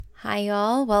Hi,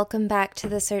 y'all. Welcome back to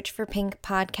the Search for Pink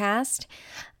podcast.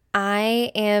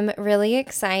 I am really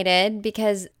excited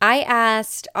because I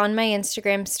asked on my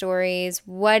Instagram stories,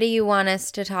 what do you want us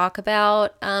to talk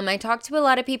about? I talked to a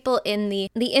lot of people in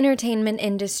the entertainment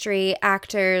industry,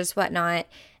 actors, whatnot,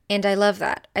 and I love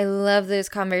that. I love those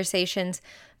conversations.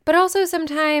 But also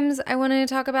sometimes I wanted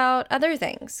to talk about other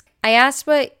things. I asked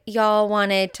what y'all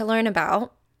wanted to learn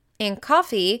about, and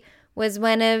coffee was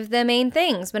one of the main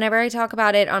things. Whenever I talk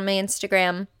about it on my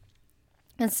Instagram,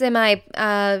 it's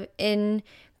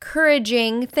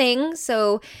encouraging thing.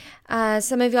 So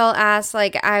some of y'all asked,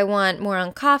 like, I want more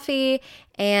on coffee,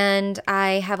 and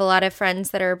I have a lot of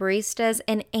friends that are baristas,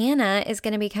 and Anna is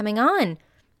going to be coming on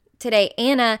today.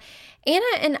 Anna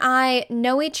and I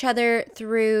know each other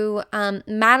through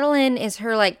Madeline is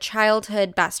her like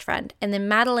childhood best friend, and then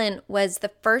Madeline was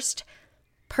the first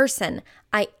person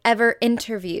I ever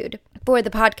interviewed for the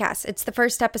podcast. It's the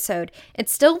first episode.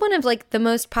 It's still one of like the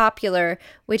most popular,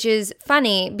 which is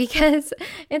funny because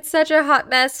it's such a hot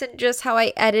mess and just how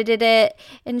I edited it.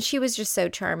 And she was just so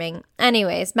charming.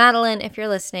 Anyways, Madeline, if you're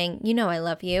listening, you know I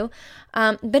love you.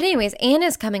 But anyways,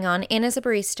 Anna's coming on. Anna's a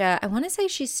barista. I want to say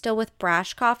she's still with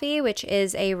Brash Coffee, which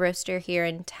is a roaster here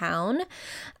in town.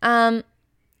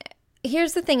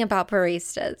 Here's the thing about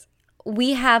baristas.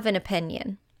 We have an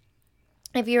opinion.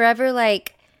 If you're ever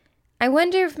like, I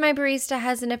wonder if my barista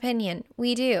has an opinion.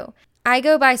 We do. I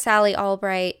go by Sally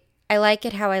Albright. I like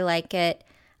it how I like it.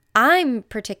 I'm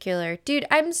particular. Dude,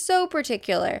 I'm so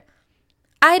particular.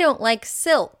 I don't like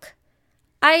silk.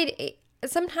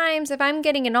 Sometimes if I'm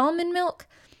getting an almond milk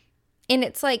and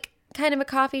it's like kind of a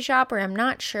coffee shop where I'm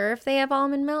not sure if they have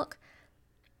almond milk,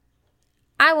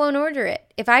 I won't order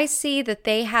it. If I see that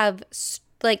they have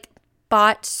like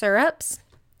bought syrups,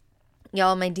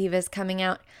 y'all, my diva's coming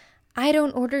out. I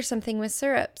don't order something with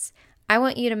syrups. I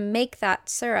want you to make that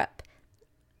syrup.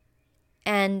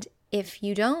 And if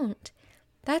you don't,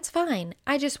 that's fine.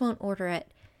 I just won't order it.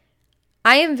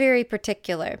 I am very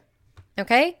particular,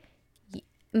 okay?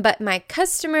 But my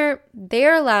customer,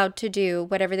 they're allowed to do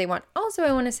whatever they want. Also,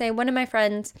 I want to say one of my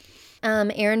friends,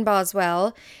 Erin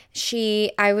Boswell,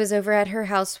 I was over at her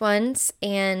house once,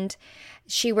 and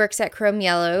she works at Chrome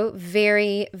Yellow.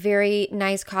 Very, very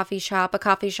nice coffee shop. A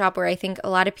coffee shop where I think a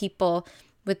lot of people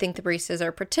would think the baristas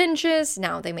are pretentious.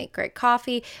 Now they make great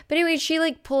coffee. But anyway, she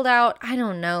like pulled out, I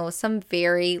don't know, some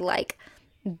very like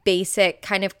basic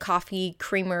kind of coffee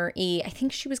creamer-y. I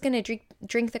think she was going to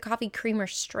drink the coffee creamer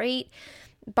straight.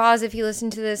 Boz, if you listen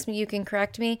to this, you can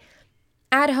correct me.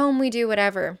 At home, we do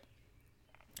whatever.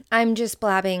 I'm just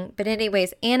blabbing. But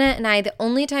anyways, Anna and I, the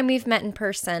only time we've met in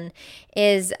person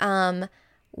is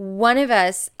one of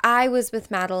us, I was with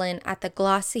Madeline at the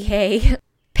Glossier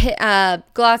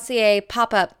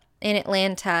pop-up in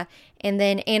Atlanta. And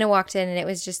then Anna walked in and it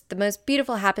was just the most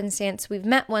beautiful happenstance. We've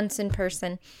met once in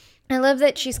person. I love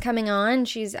that she's coming on.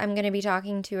 I'm going to be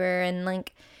talking to her in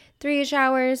like 3-ish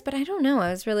hours, but I don't know.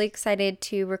 I was really excited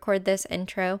to record this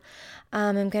intro.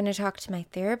 I'm going to talk to my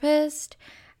therapist.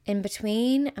 In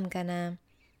between, I'm going to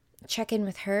check in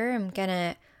with her. I'm going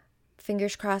to,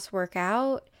 fingers crossed, work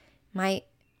out. Might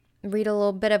read a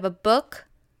little bit of a book.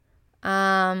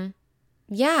 Yeah.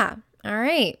 All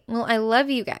right. Well, I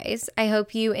love you guys. I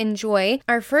hope you enjoy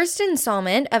our first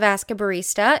installment of Ask a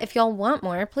Barista. If y'all want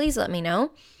more, please let me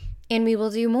know, and we will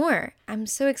do more. I'm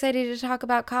so excited to talk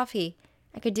about coffee.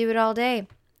 I could do it all day.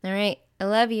 All right. I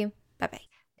love you. Bye-bye.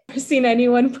 Never seen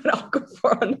anyone put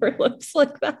alcohol on their lips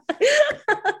like that.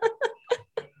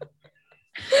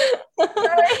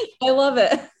 I love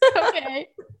it. Okay.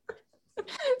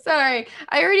 Sorry.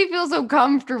 I already feel so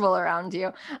comfortable around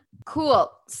you.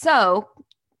 Cool. So,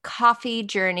 coffee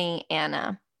journey,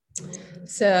 Anna.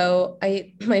 So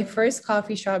my first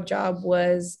coffee shop job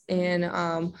was in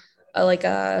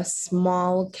a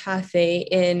small cafe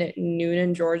in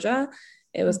Noonan, Georgia.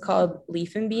 It was called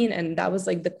Leaf and Bean, and that was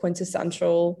like the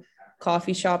quintessential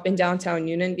coffee shop in downtown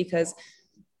Noonan, because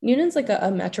Noonan's like a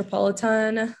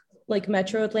metropolitan, like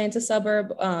metro Atlanta suburb,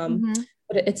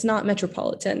 but it's not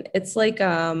metropolitan. It's like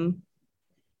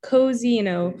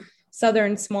cozy,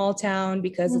 southern small town,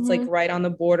 because it's like right on the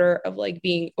border of like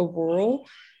being a rural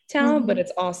town, but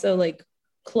it's also like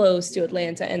close to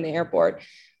Atlanta and the airport.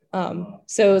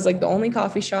 So it was like the only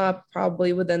coffee shop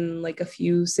probably within like a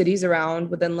few cities around,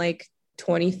 within like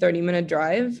 20-30 minute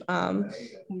drive.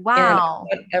 Wow.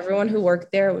 And everyone who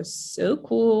worked there was so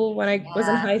cool. When I was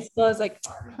in high school, I was like,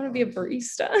 I want to be a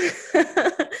barista.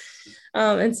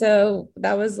 And so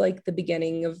that was like the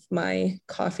beginning of my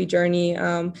coffee journey.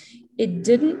 It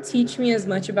didn't teach me as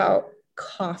much about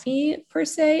coffee per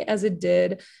se as it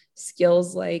did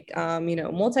skills like,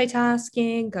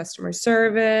 multitasking, customer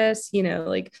service,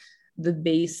 like the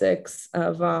basics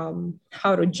of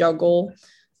how to juggle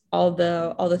all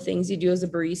the things you do as a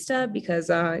barista, because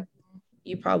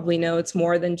you probably know it's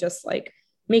more than just like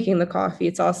making the coffee.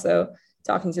 It's also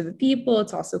talking to the people.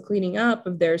 It's also cleaning up.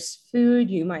 If there's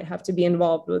food, you might have to be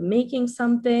involved with making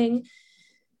something.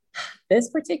 This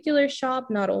particular shop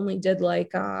not only did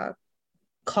like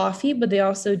coffee, but they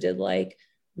also did like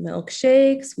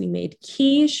milkshakes. We made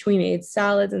quiche. We made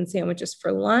salads and sandwiches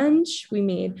for lunch. We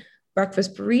made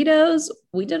breakfast burritos.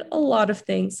 We did a lot of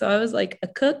things. So I was like a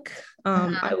cook.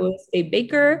 I was a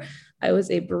baker. I was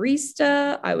a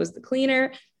barista. I was the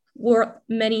cleaner. Wore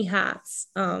many hats.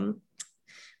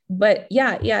 But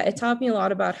yeah, it taught me a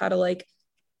lot about how to like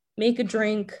make a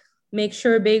drink, make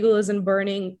sure a bagel isn't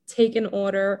burning, take an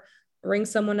order, ring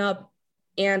someone up,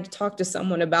 and talk to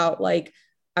someone about like,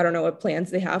 I don't know what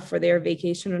plans they have for their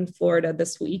vacation in Florida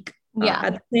this week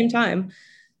at the same time.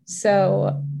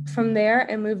 So from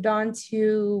there, I moved on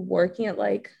to working at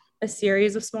like a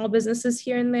series of small businesses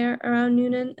here and there around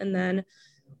Noonan. And then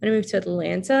when I moved to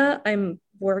Atlanta, I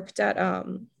worked at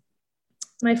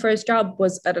my first job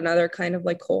was at another kind of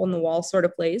like hole in the wall sort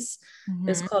of place.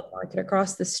 It's called Market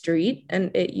Across the Street.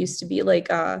 And it used to be like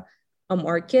a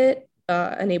market,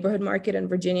 a neighborhood market in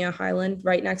Virginia Highland,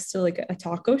 right next to like a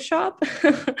taco shop.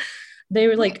 They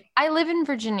were like, I live in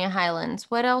Virginia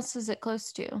Highlands. What else is it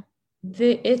close to?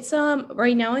 it's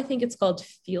right now I think it's called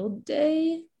Field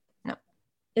Day. No.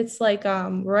 It's like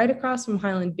right across from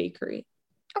Highland Bakery.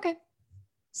 Okay.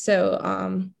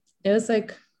 So it was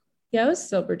like, yeah, it was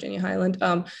still Virginia Highland.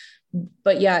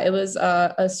 But yeah, it was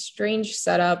a strange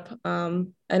setup.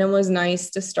 And it was nice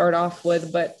to start off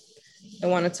with, but I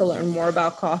wanted to learn more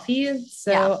about coffee.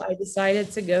 So I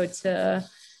decided to go to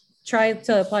try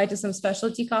to apply to some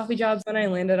specialty coffee jobs. When I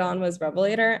landed on was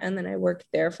Revelator, and then I worked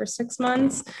there for 6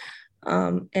 months.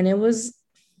 And it was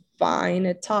fine.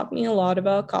 It taught me a lot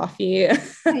about coffee.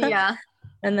 Yeah.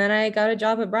 And then I got a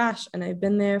job at Brash, and I've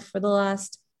been there for the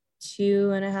last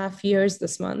 2.5 years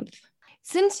this month.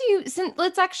 Since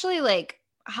let's actually like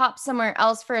hop somewhere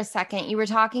else for a second. You were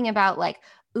talking about like,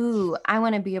 ooh, I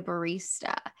want to be a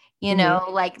barista,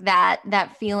 like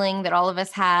that feeling that all of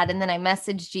us had. And then I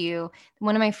messaged you,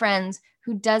 one of my friends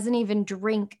who doesn't even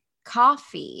drink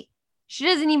coffee. She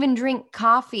doesn't even drink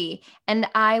coffee. And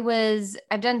I've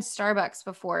done Starbucks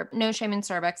before. No shame in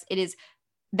Starbucks.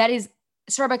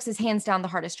 Starbucks is hands down the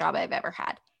hardest job I've ever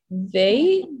had.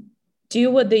 They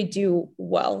do what they do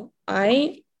well.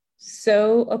 I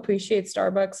so appreciate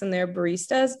Starbucks and their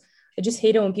baristas. I just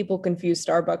hate it when people confuse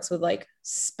Starbucks with like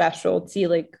specialty,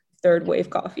 like third wave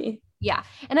coffee. Yeah.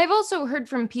 And I've also heard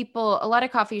from people, a lot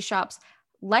of coffee shops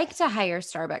like to hire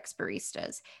Starbucks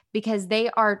baristas because they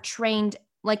are trained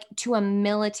like to a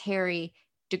military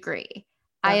degree.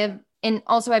 Yeah.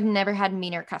 I've never had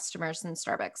meaner customers than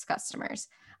Starbucks customers.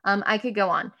 I could go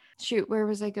on. Shoot, where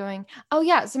was I going? Oh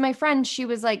yeah. So my friend, she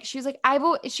goes, I've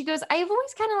always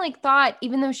kind of like thought,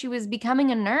 even though she was becoming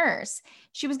a nurse,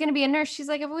 she was going to be a nurse. She's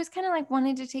like, I've always kind of like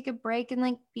wanted to take a break and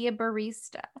like be a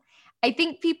barista. I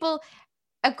think people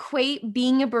equate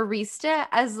being a barista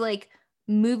as like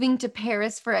moving to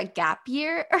Paris for a gap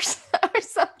year or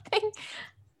something.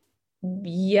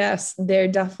 Yes, they're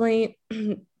definitely,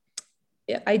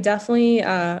 I definitely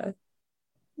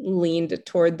leaned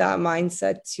toward that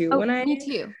mindset too when I Me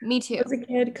too. was a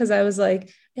kid, because I was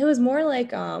like, it was more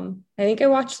like I think I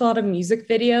watched a lot of music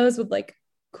videos with like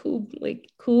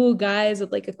cool guys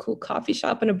with like a cool coffee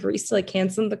shop and a barista like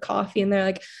hands them the coffee and they're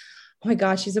like, oh my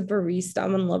gosh, she's a barista,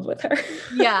 I'm in love with her.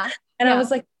 Yeah. And I was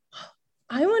like,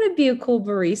 I want to be a cool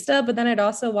barista. But then I'd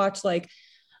also watch like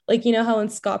how in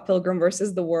Scott Pilgrim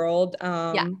versus the World,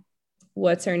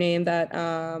 what's her name that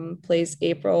plays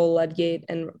April Ludgate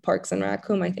and Parks and Rec?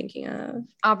 Who am I thinking of?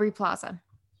 Aubrey Plaza.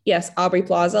 Yes, Aubrey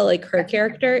Plaza. Like her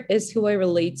character is who I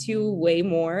relate to way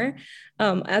more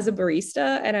as a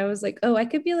barista. And I was like, oh, I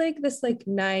could be like this like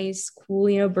nice, cool,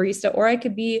 barista, or I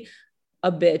could be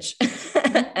a bitch.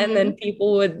 And then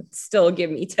people would still give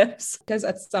me tips, because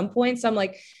at some points I'm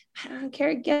like, I don't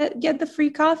care, get the free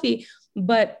coffee.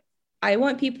 But I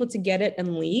want people to get it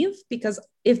and leave, because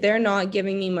if they're not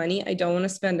giving me money, I don't want to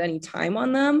spend any time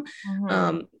on them.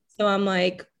 So I'm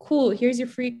like, cool, here's your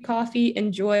free coffee,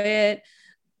 enjoy it,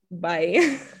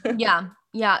 bye. Yeah.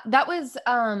 That was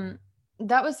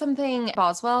something.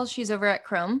 Boswell, she's over at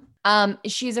Chrome.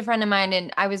 She's a friend of mine,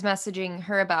 and I was messaging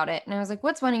her about it, and I was like,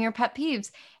 what's one of your pet peeves?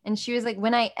 And she was like,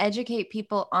 when I educate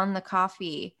people on the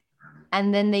coffee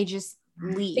and then they just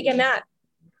leave. Take a nap.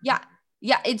 Yeah.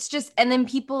 Yeah, it's just, and then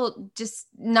people just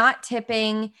not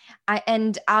tipping.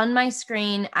 And on my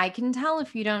screen, I can tell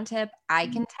if you don't tip, I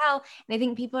can tell. And I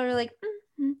think people are like,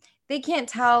 they can't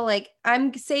tell, like,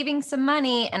 I'm saving some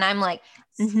money. And I'm like,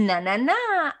 nah, nah,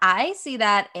 nah, I see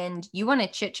that. And you want to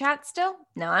chit chat still?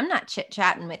 No, I'm not chit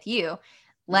chatting with you.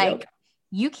 Like, Yep.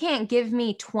 you can't give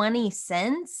me 20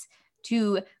 cents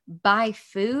to buy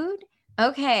food.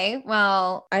 Okay,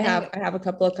 well, I anyway. have a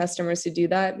couple of customers who do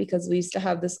that because we used to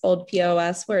have this old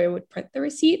POS where it would print the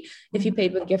receipt. If you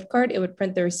paid with a gift card, it would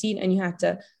print the receipt and you had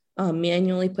to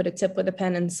manually put a tip with a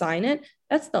pen and sign it.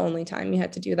 That's the only time you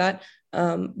had to do that.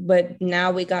 But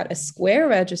now we got a square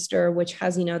register, which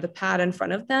has, the pad in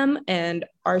front of them and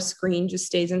our screen just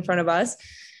stays in front of us.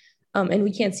 And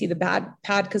we can't see the pad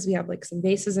because we have like some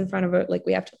bases in front of it. Like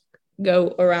we have to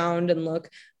go around and look.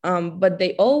 But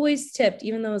they always tipped,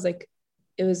 even though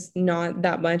it was not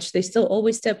that much. They still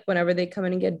always tip whenever they come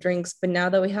in and get drinks. But now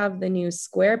that we have the new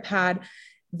square pad,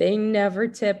 they never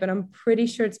tip. And I'm pretty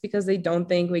sure it's because they don't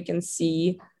think we can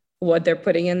see what they're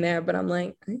putting in there. But I'm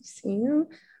like, I see you,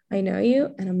 I know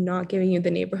you, and I'm not giving you the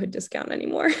neighborhood discount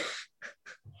anymore.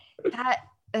 That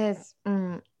is,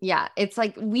 yeah, it's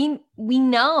like we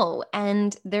know,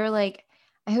 and they're like,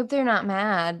 I hope they're not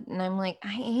mad, and I'm like,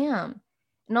 I am,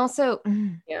 and also,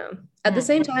 Yeah. At the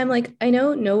same time, like I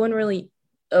know no one really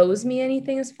owes me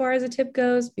anything as far as a tip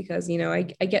goes because I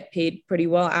get paid pretty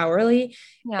well hourly,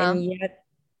 yeah, and yet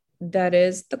that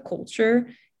is the culture,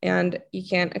 and you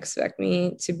can't expect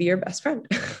me to be your best friend.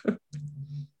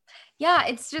 yeah,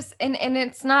 it's just, and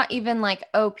it's not even like,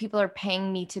 oh, people are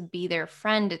paying me to be their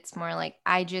friend. It's more like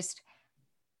I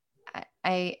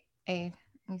I I,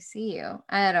 I see you.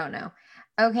 I don't know.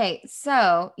 Okay,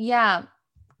 so yeah,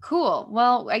 cool.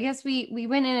 Well, I guess we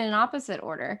went in an opposite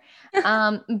order.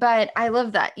 But I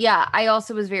love that. Yeah, I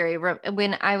also was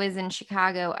when I was in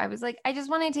Chicago, I was like, I just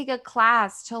want to take a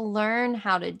class to learn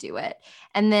how to do it.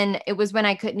 And then it was when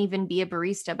I couldn't even be a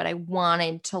barista, but I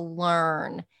wanted to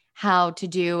learn how to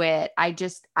do it. I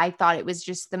thought it was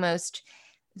just the most,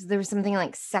 there was something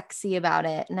like sexy about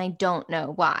it, and I don't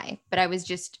know why, but I was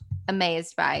just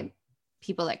amazed by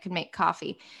people that could make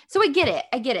coffee. So I get it.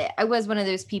 I get it. I was one of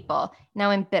those people. Now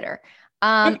I'm bitter.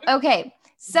 Okay.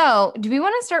 So do we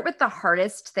want to start with the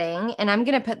hardest thing? And I'm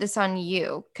going to put this on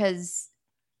you because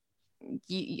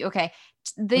okay.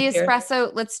 The Let's hear it.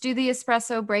 espresso, let's do the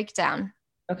espresso breakdown.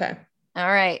 Okay.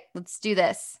 All right. Let's do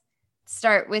this.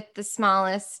 Start with the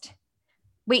smallest.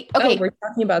 Wait. Oh, Okay. we're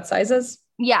talking about sizes?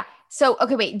 Yeah. So,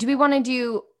 okay, wait. Do we want to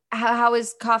do how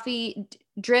is coffee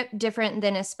drip different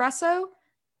than espresso?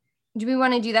 Do we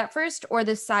want to do that first or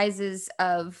the sizes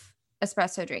of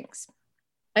espresso drinks?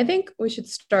 I think we should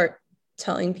start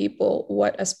telling people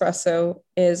what espresso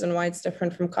is and why it's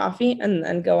different from coffee, and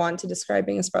then go on to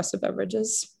describing espresso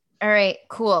beverages. All right,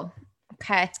 cool.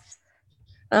 Okay.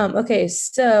 Okay,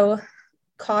 so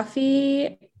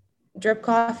coffee, drip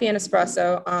coffee, and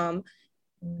espresso.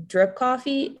 Drip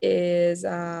coffee is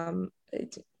I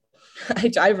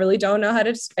really don't know how to.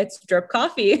 It's drip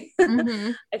coffee.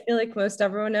 Mm-hmm. I feel like most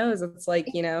everyone knows. It's like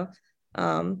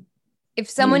um, If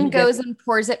someone you get goes and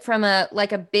pours it from a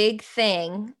big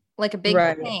thing, like a big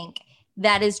right. tank,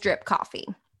 that is drip coffee.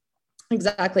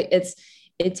 Exactly.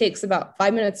 It takes about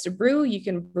 5 minutes to brew. You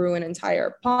can brew an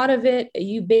entire pot of it.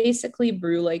 You basically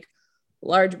brew like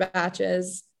large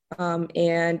batches,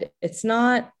 and it's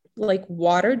not like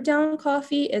watered down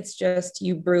coffee. It's just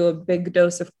you brew a big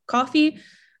dose of coffee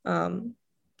um,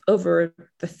 over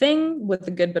the thing with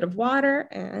a good bit of water,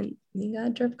 and you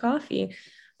got drip coffee.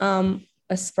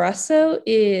 Espresso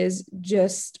is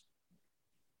just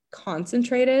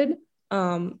concentrated.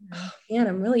 Man,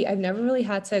 I've never really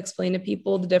had to explain to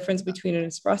people the difference between an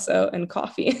espresso and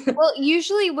coffee. Well,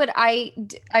 usually what I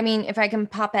mean, if I can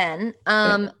pop in,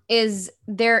 Yeah. is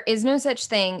there is no such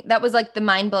thing. That was like the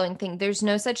mind-blowing thing. There's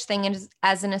no such thing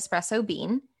as an espresso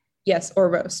bean Yes, or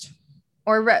roast.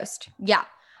 or roast. Yeah.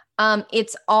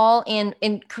 It's all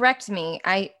and correct me.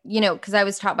 Because I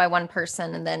was taught by one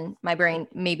person and then my brain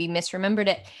maybe misremembered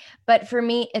it. But for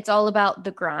me, it's all about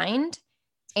the grind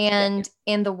Yeah. and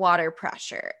in the water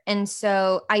pressure. And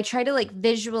so I try to like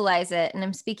visualize it, and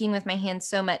I'm speaking with my hands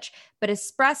so much, but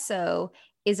espresso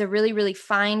is a really, really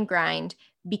fine grind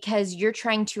because you're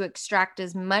trying to extract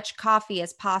as much coffee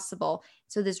as possible.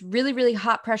 So this really, really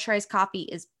hot pressurized coffee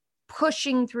is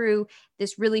pushing through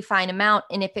this really fine amount.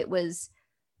 And if it was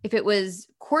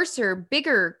coarser,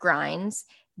 bigger grinds,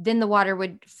 then the water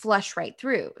would flush right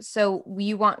through. So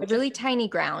you want Which is, really tiny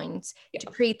grinds yeah. to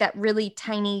create that really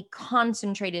tiny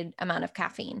concentrated amount of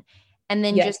caffeine. And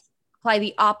then Yes. just apply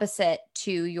the opposite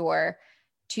to your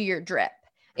drip.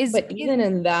 But even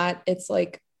in that, it's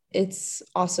like it's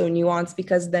also nuanced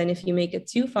because then if you make it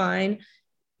too fine,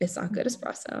 it's not good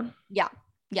espresso. Yeah.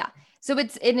 Yeah. So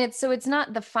it's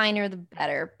not the finer the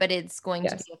better, but it's going to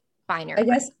be Yes. a finer I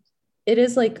grind. guess it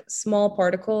is like small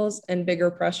particles and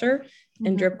bigger pressure, and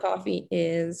Hmm. drip coffee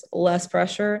is less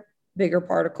pressure, bigger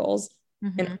particles,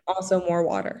 and Hmm. also more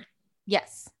water.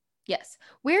 Yes. Yes.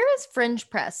 Where is French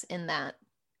press in that?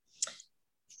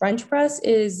 French press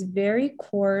is very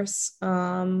coarse,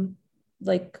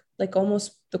 like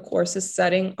almost the coarsest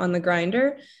setting on the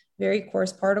grinder, very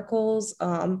coarse particles.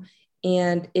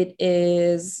 And it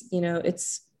is,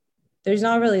 it's there's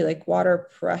not really like water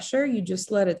pressure. You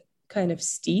just let it kind of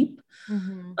steep.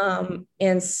 Hmm.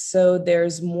 And so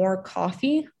there's more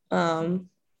coffee.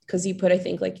 Because you put, I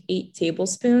think, like 8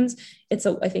 tablespoons. It's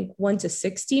I think 1 to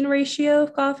 16 ratio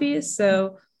of coffee.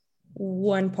 So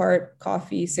 1 part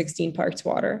coffee, 16 parts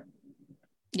water.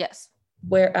 Yes.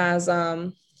 Whereas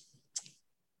I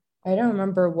don't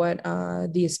remember what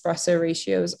the espresso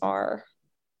ratios are.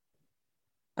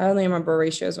 I only remember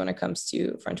ratios when it comes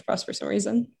to French press for some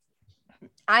reason.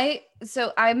 I'm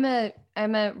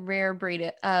a rare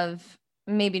breed of,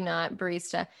 maybe not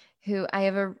barista, who I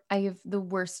have the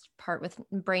worst part with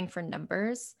brain for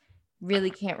numbers. Really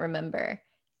can't remember.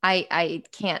 I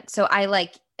can't. So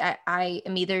I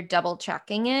am either double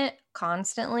checking it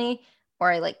constantly,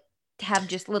 or I like have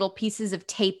just little pieces of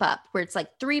tape up where it's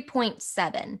like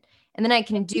 3.7, and then I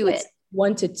can do It's it.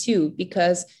 1 to 2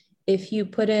 because if you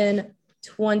put in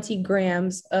 20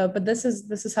 grams, but this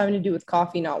is having to do with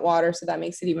coffee, not water, so that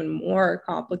makes it even more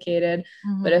complicated.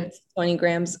 But if Mhm. it's 20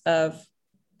 grams of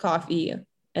coffee,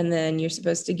 and then you're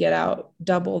supposed to get out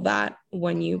double that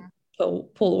when you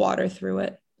pull water through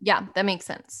it. Yeah, that makes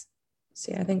sense.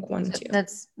 So yeah, I think one, So two.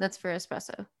 that's for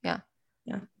espresso. Yeah.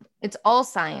 Yeah. It's all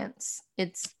science.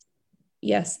 It's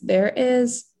Yes, there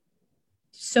is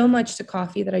so much to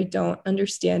coffee that I don't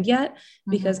understand yet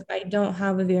Mhm. because I don't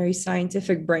have a very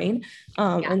scientific brain.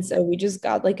 Yeah. And so we just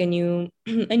got like a new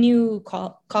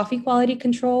coffee quality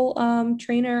control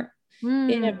trainer in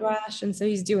Mm. at Brash. And so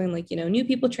he's doing like, new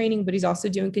people training, but he's also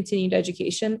doing continued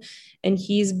education. And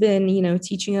he's been,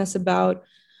 teaching us about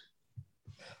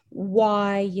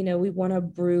why, we want to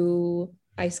brew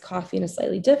iced coffee in a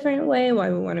slightly different way, why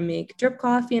we want to make drip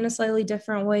coffee in a slightly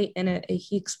different way. And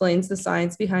he explains the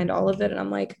science behind all of it. And I'm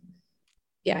like,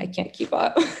 yeah, I can't keep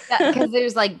up. Yeah, because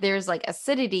there's like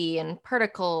acidity and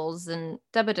particles and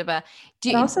da ba da ba.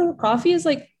 And Do also, coffee is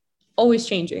like always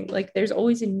changing. Like, there's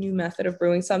always a new method of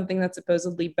brewing something that's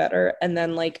supposedly better. And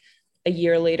then, like, a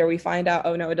year later, we find out,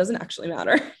 oh no, it doesn't actually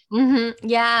matter.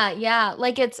 Yeah, yeah.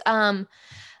 Like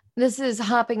this is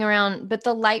hopping around, but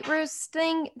the light roast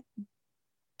thing,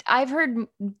 I've heard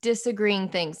disagreeing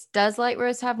things. Does light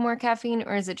roast have more caffeine,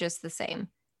 or is it just the same?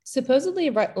 Supposedly,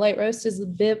 light roast is a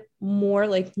bit more,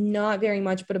 like, not very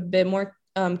much, but a bit more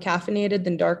caffeinated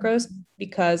than dark roast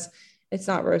because it's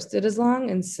not roasted as long.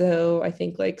 And so I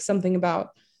think, like, something about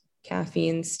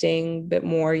caffeine staying a bit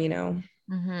more,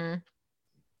 Mm-hmm.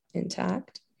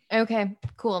 intact. Okay,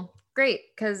 cool. Great.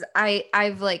 Because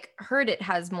I've like heard it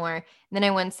has more. And then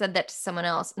I once said that to someone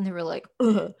else and they were like,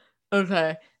 "Ugh,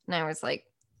 okay." And I was like,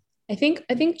 I think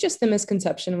just the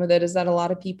misconception with it is that a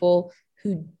lot of people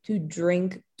who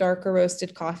drink darker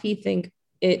roasted coffee think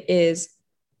it is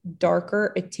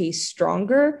darker, it tastes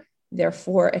stronger,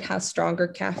 therefore it has stronger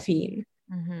caffeine,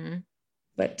 mm-hmm.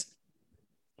 but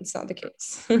it's not the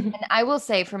case. And I will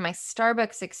say from my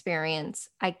Starbucks experience,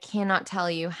 I cannot tell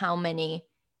you how many,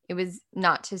 it was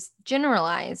not to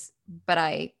generalize, but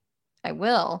I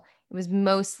will. It was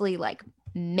mostly like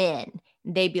men.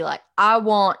 They'd be like, "I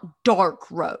want dark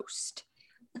roast."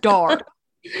 Dark.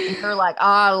 And you're like,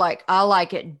 I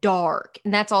like it dark.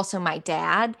 And that's also my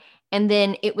dad. And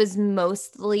then it was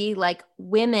mostly like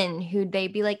women who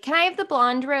they'd be like, "Can I have the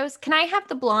blonde roast? Can I have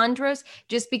the blonde roast?"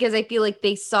 Just because I feel like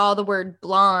they saw the word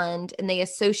blonde and they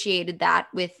associated that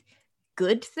with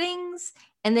good things.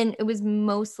 And then it was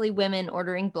mostly women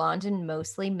ordering blonde and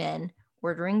mostly men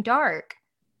ordering dark.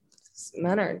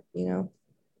 Men are,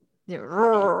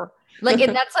 Like,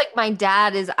 and that's like my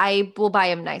dad is, I will buy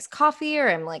him nice coffee, or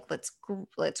I'm like,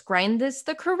 let's grind this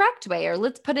the correct way, or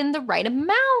let's put in the right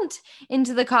amount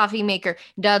into the coffee maker.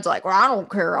 Dad's like, well, I don't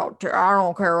care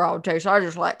how it tastes, I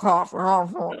just like coffee.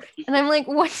 And I'm like,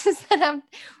 what does that have?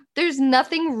 There's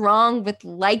nothing wrong with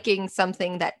liking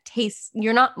something that tastes.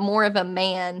 You're not more of a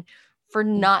man for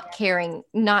not caring.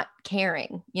 that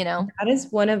is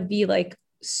one of the like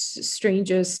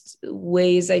strangest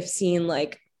ways I've seen,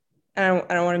 like, I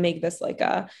don't want to make this like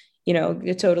a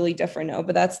totally different no,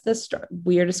 but that's the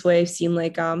weirdest way I've seen,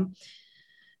 like, I don't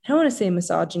want to say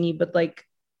misogyny, but like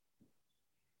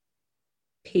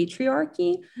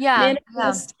patriarchy Yeah. Yeah.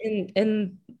 manifest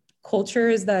in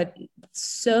cultures that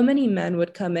so many men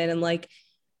would come in and like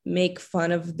make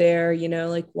fun of their,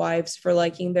 like wives for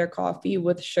liking their coffee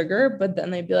with sugar, but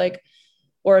then they'd be like,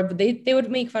 or they would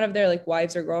make fun of their like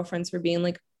wives or girlfriends for being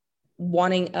like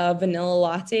wanting a vanilla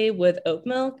latte with oat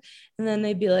milk. And then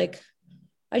they'd be like,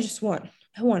 I want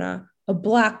a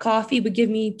black coffee, but give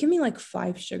me like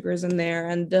 5 sugars in there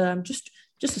and just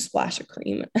a splash of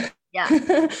cream.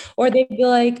 Yeah. Or they'd be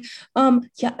like,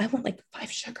 yeah, I want like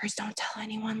 5 sugars. Don't tell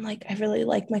anyone. Like, I really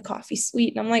like my coffee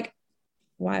sweet. And I'm like,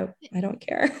 why? I don't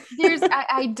care.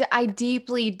 I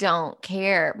deeply don't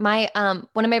care. My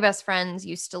one of my best friends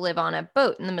used to live on a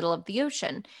boat in the middle of the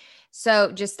ocean.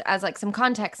 So just as like some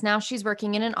context, now she's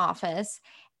working in an office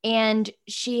and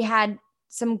she had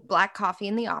some black coffee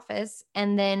in the office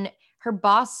and then her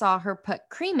boss saw her put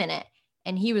cream in it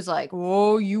and he was like,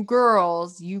 "Whoa, you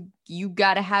girls, you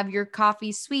got to have your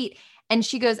coffee sweet." And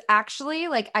she goes, "Actually,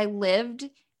 like I lived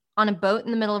on a boat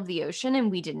in the middle of the ocean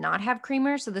and we did not have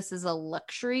creamer. So this is a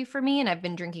luxury for me. And I've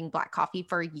been drinking black coffee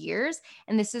for years.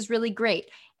 And this is really great."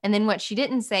 And then what she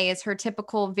didn't say is her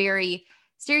typical, very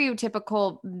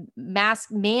stereotypical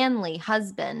manly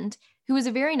husband, who is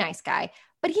a very nice guy,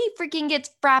 but he freaking gets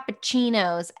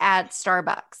frappuccinos at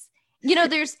Starbucks. There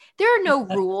are no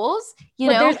rules,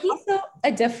 But there's also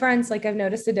a difference. Like I've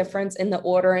noticed a difference in the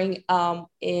ordering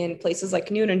in places like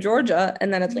Noonan, Georgia,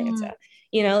 and then Mm.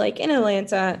 Atlanta. Like in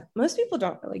Atlanta, most people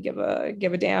don't really give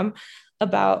a damn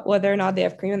about whether or not they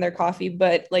have cream in their coffee.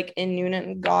 But like in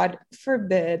Noonan, God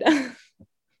forbid,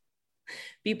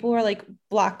 people are like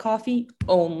black coffee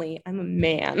only. I'm a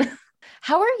man.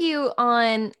 How are you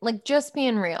on, like, just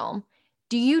being real?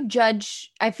 Do you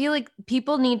judge? I feel like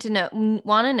people need to know,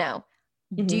 want to know,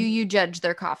 do Mhm. you judge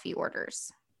their coffee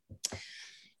orders?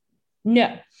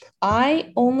 No,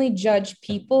 I only judge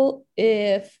people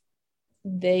if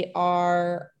they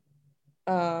are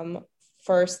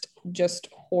first just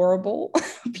horrible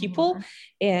people Mhm.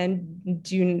 and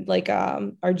do like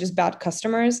are just bad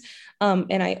customers.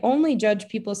 And I only judge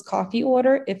people's coffee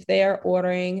order if they are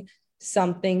ordering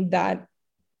something that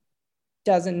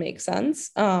doesn't make sense.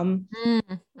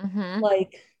 Mm-hmm.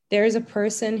 Like there's a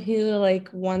person who like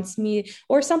wants me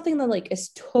or something that like is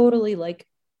totally like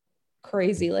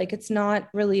crazy, like it's not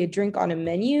really a drink on a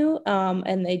menu,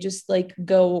 and they just like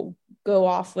go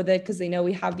off with it because they know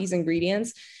we have these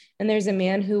ingredients. And there's a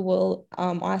man who will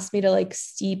ask me to like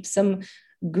steep some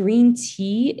green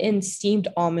tea in steamed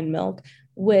almond milk,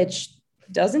 which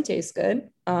doesn't taste good,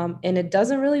 and it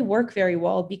doesn't really work very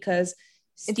well because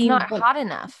It's not steamed hot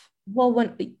enough.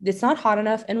 when it's not hot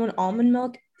enough and when almond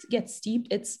milk gets steeped,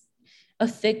 it's a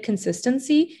thick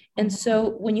consistency. And Mhm. so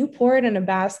when you pour it in a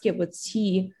basket with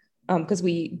tea, because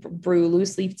we brew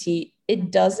loose leaf tea,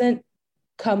 it doesn't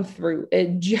come through.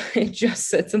 It just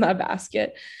sits in that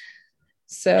basket.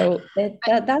 So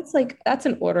that's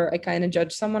an order I kind of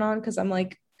judge someone on because I'm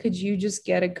like, could you just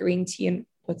get a green tea and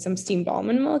put some steamed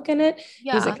almond milk in it? He's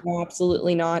Yeah. like, no,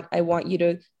 absolutely not. I want you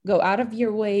to go out of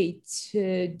your way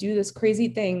to do this crazy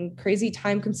thing, crazy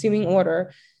time consuming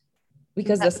order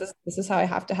because this is how I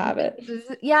have to have it.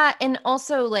 Yeah, and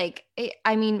also like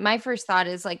I mean, my first thought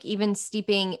is like even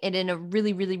steeping it in a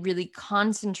really, really, really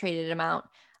concentrated amount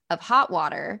of hot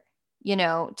water,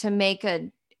 to make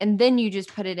and then you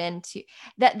just put it into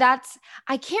that's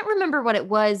I can't remember what it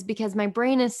was because my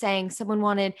brain is saying someone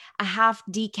wanted a half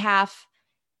decaf,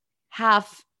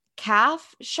 half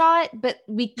calf shot, but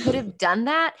we could have done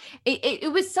that.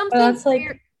 It was But something that's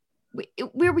like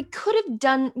where we couldn't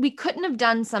have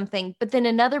done something, but then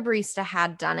another barista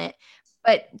had done it.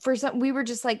 But for some, we were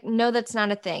just like, no, that's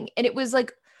not a thing. And it was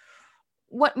like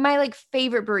what my like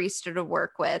favorite barista to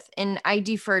work with. And I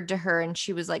deferred to her and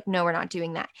she was like, no, we're not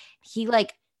doing that. He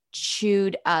like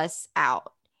chewed us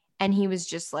out. And he was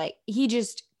just like, he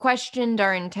just questioned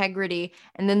our integrity.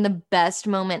 And then the best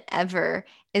moment ever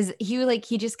is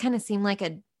he just kind of seemed like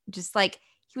just like,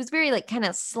 he was very like kind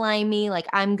of slimy, like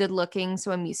I'm good looking,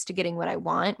 so I'm used to getting what I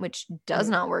want, which does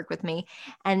not work with me.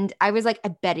 And I was like, I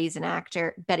bet he's an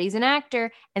actor. Bet he's an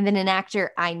actor. And then an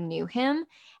actor, I knew him.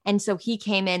 And so he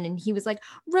came in and he was like,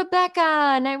 Rebecca.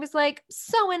 And I was like,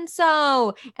 so and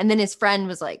so. And then his friend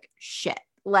was like, shit.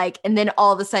 Like, and then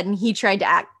all of a sudden he tried to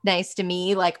act nice to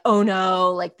me, like, oh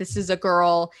no, like this is a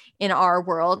girl in our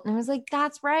world. And I was like,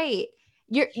 that's right.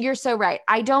 You're so right.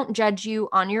 I don't judge you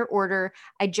on your order.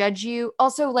 I judge you.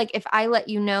 Also, like if I let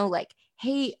you know, like,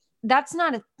 hey, that's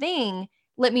not a thing.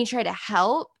 Let me try to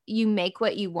help you make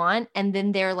what you want. And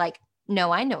then they're like,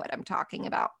 no, I know what I'm talking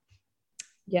about.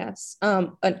 yes.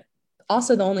 And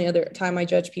also the only other time I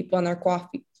judge people on their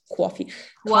coffee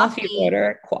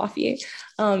order,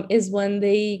 is when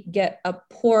they get a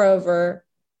pour over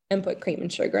and put cream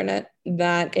and sugar in it.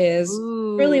 That is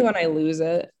really Ooh. when I lose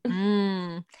it.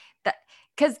 That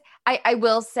because I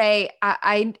will say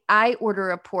I order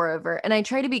a pour over and I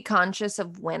try to be conscious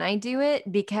of when I do it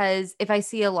because if I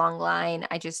see a long line,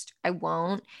 I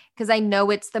won't because I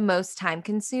know it's the most time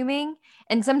consuming.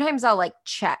 And sometimes I'll like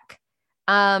check.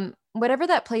 Whatever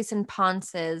that place in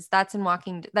Ponce is, that's in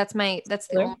walking, that's the only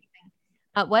Spiller,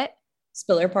 thing. What?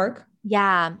 Spiller Park.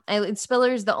 Yeah,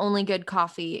 Spiller's the only good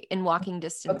coffee in walking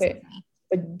distance of Okay. me.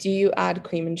 But do you add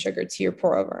cream and sugar to your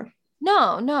pour over?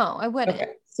 No, I wouldn't.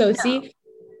 Okay. So No. see,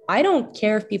 I don't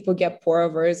care if people get pour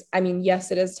overs. I mean,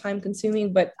 yes, it is time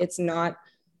consuming, but it's not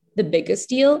the biggest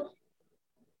deal.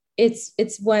 It's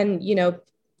when,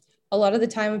 a lot of the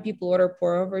time when people order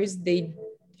pour overs, they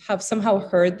have somehow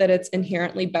heard that it's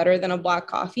inherently better than a black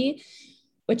coffee,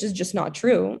 which is just not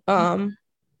true.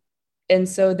 And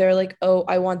so they're like, oh,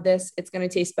 I want this. It's going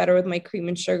to taste better with my cream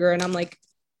and sugar. And I'm like,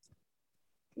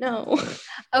 no.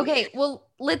 Okay, well,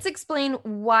 let's explain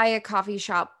why a coffee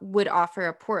shop would offer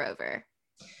a pour over.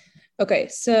 Okay,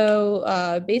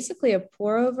 so basically, a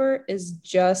pour over is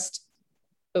just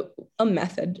a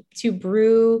method to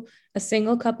brew a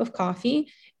single cup of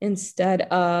coffee instead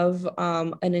of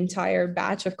an entire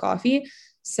batch of coffee.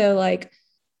 So, like,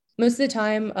 most of the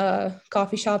time,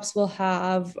 coffee shops will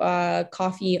have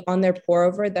coffee on their pour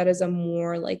over that is a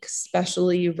more like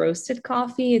specially roasted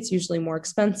coffee. It's usually more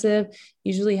expensive,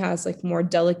 usually has like more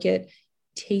delicate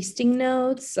tasting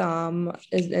notes.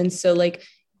 And so, like,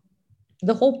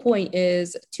 the whole point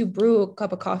is to brew a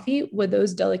cup of coffee with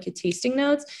those delicate tasting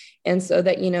notes. And so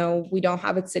that, we don't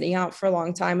have it sitting out for a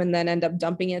long time and then end up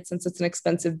dumping it since it's an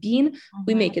expensive bean.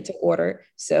 We make it to order.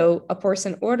 So a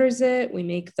person orders it, we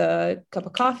make the cup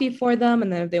of coffee for them.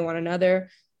 And then if they want another,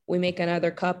 we make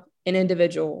another cup in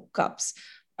individual cups.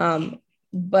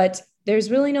 But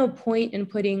there's really no point in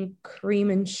putting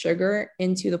cream and sugar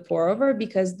into the pour over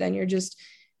because then you're just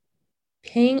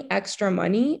paying extra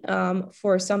money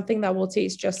for something that will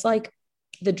taste just like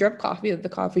the drip coffee that the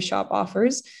coffee shop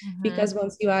offers. Because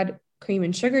once you add cream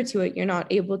and sugar to it, you're not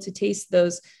able to taste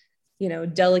those,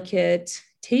 delicate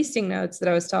tasting notes that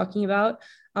I was talking about.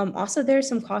 Also, there are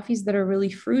some coffees that are really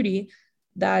fruity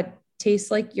that taste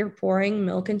like you're pouring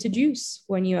milk into juice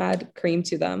when you add cream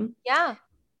to them. Yeah.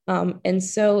 And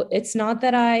so it's not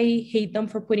that I hate them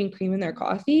for putting cream in their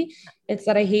coffee. It's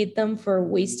that I hate them for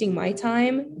wasting my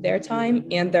time,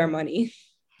 and their money.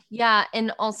 Yeah,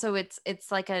 and also it's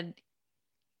like a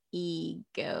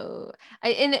ego.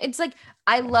 And it's like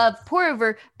I love pour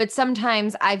over, but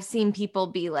sometimes I've seen people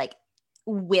be like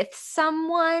with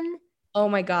someone. Oh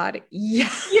my God.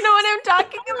 Yeah. You know what I'm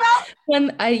talking about?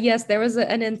 Yes, there was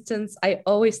an instance I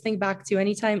always think back to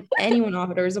anytime anyone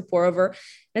offers a pour over.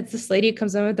 It's this lady who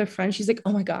comes in with her friend. She's like,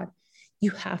 oh my God,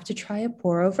 you have to try a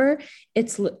pour over.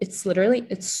 It's literally,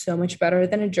 it's so much better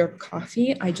than a drip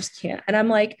coffee. I just can't. And I'm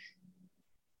like,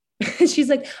 she's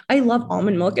like, I love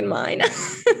almond milk in mine.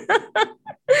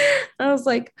 I was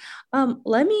like,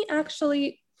 let me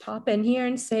actually pop in here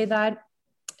and say that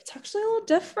it's actually a little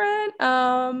different.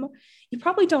 You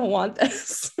probably don't want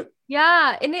this.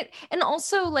 Yeah, and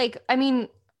also like I don't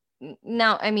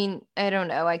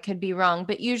know, I could be wrong,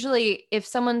 but usually if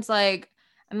someone's like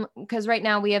because right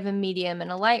now we have a medium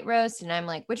and a light roast and I'm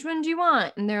like, which one do you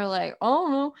want? And they're like, oh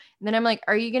no. And then I'm like,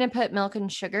 are you going to put milk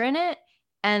and sugar in it?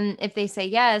 And if they say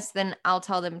yes, then I'll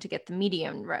tell them to get the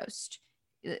medium roast.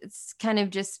 It's kind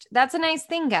of just that's a nice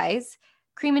thing, guys.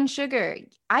 Cream and sugar.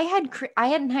 I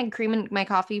hadn't had cream in my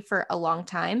coffee for a long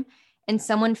time, and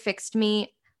someone fixed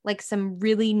me like some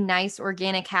really nice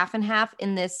organic half and half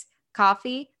in this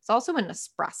coffee. It's also an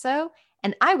espresso,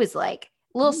 and I was like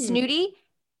a little snooty,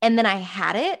 and then I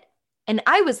had it, and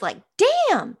I was like,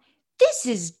 "Damn, this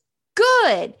is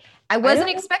good." I wasn't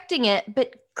expecting it,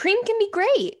 but cream can be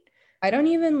great. I don't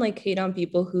even like hate on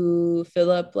people who fill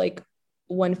up like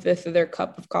 1/5 of their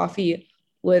cup of coffee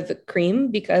with cream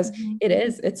because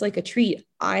it's like a treat.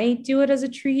 I do it as a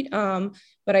treat.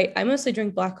 But I mostly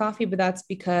drink black coffee, but that's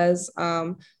because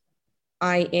I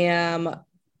am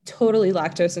totally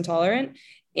lactose intolerant.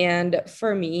 And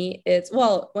for me,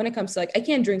 when it comes to like, I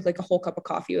can't drink like a whole cup of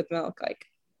coffee with milk. Like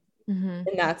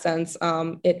in that sense,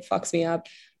 it fucks me up.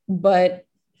 But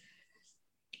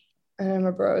I don't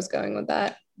remember where I was going with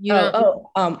that.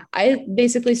 I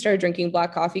basically started drinking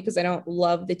black coffee because I don't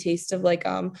love the taste of like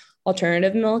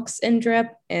alternative milks in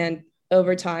drip. And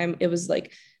over time, it was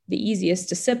like the easiest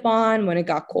to sip on. When it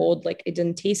got cold, like it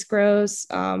didn't taste gross.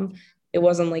 It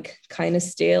wasn't like kind of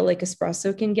stale like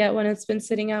espresso can get when it's been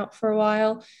sitting out for a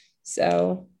while.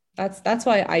 So that's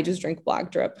why I just drink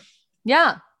black drip.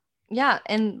 Yeah. Yeah,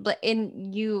 and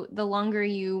the longer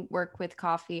you work with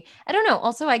coffee, I don't know.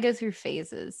 Also, I go through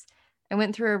phases. I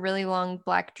went through a really long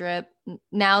black drip.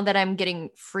 Now that I'm getting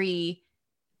free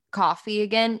coffee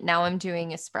again, now I'm doing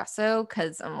espresso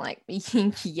because I'm like,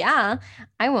 yeah,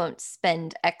 I won't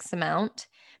spend X amount.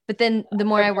 But then the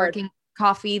more I work Prepared. in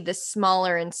coffee, the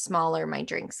smaller and smaller my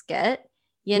drinks get,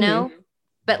 you know? Mhm.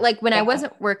 But like when I Yeah.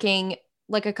 wasn't working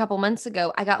like a couple months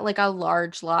ago, I got like a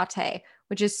large latte,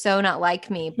 which is so not like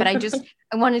me, but I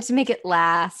wanted to make it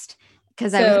last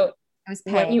because So I was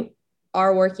when paying. you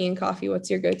are working in coffee, what's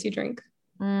your go-to drink?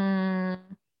 Mm,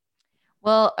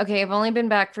 well, okay, I've only been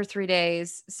back for 3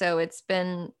 days, so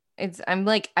I'm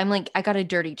like I got a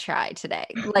dirty chai today.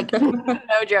 Like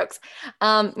no jokes.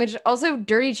 Which also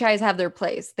dirty chais have their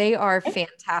place. They are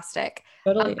fantastic.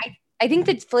 Totally. I think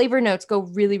the flavor notes go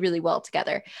really, really well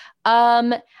together.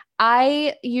 Um,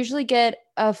 I usually get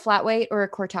a flat white or a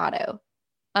cortado.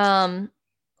 Um,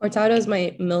 Cortado is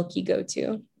my milky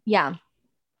go-to. yeah.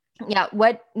 Yeah.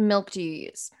 What milk do you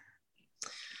use?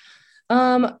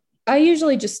 Um, I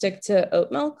usually just stick to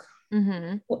oat milk.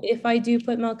 Mm-hmm. If I do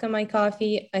put milk in my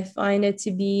coffee, I find it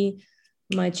to be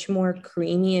much more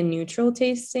creamy and neutral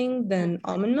tasting than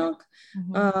almond milk.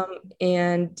 Mm-hmm.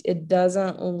 And it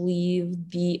doesn't leave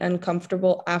the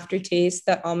uncomfortable aftertaste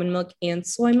that almond milk and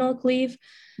soy milk leave.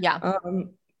 Yeah.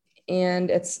 Um, and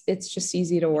it's just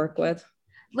easy to work with.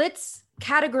 Let's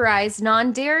categorize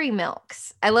non-dairy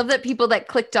milks. I love that people that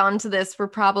clicked onto this were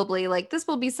probably like, this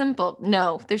will be simple.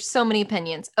 No, there's so many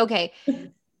opinions. Okay.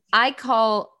 I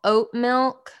call oat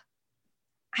milk.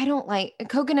 I don't like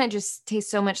coconut, just tastes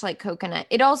so much like coconut.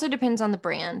 It also depends on the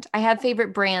brand. I have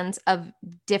favorite brands of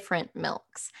different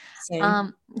milks. Same.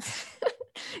 Um,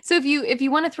 so if you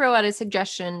want to throw out a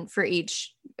suggestion for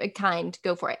each kind,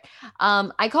 go for it.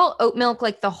 I call oat milk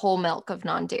like the whole milk of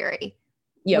non-dairy.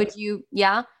 Would Yep. you?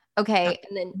 Yeah. Okay.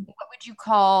 And then what would you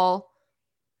call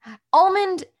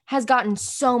almond has gotten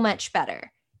so much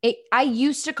better. I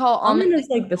used to call almond, Almond is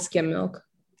like the skim milk.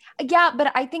 yeah,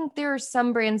 but I think there are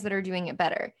some brands that are doing it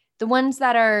better. The ones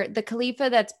that are the Khalifa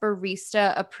that's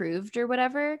barista approved or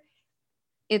whatever,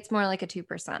 it's more like a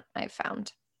 2%, I've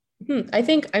found. I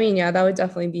mean, yeah, that would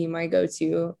definitely be my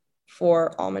go-to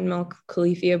for almond milk,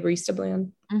 Califia Barista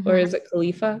blend. Or Hmm. is it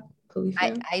Khalifa?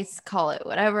 Califia? I call it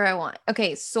whatever I want.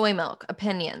 Okay, soy milk,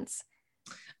 opinions.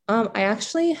 I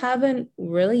actually haven't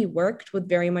really worked with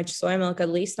very much soy milk, at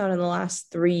least not in the last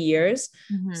 3 years.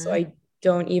 So Hmm. I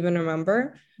don't even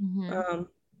remember. Hmm. Um,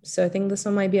 so I think this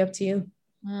one might be up to you.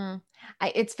 Mm.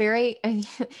 It's very,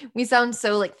 we sound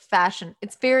so like fashion.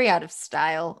 It's very out of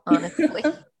style, honestly.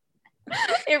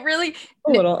 It really,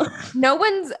 A little. no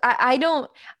one's, I don't,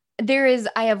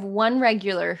 I have one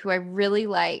regular who I really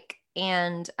like,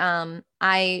 and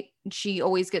she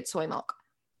always gets soy milk.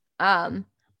 Um,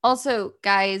 Also,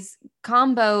 guys,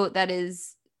 combo that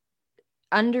is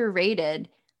underrated,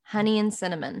 honey and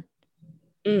cinnamon.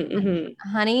 Mm-hmm.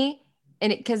 Honey,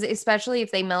 and because especially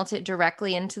if they melt it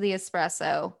directly into the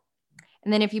espresso,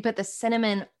 and then if you put the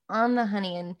cinnamon on the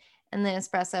honey and the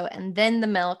espresso, and then the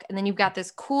milk, and then you've got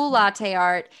this cool latte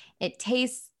art. It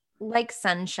tastes like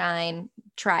sunshine.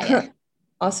 Try it.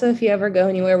 Also, if you ever go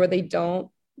anywhere where they don't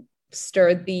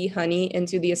stir the honey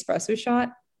into the espresso shot,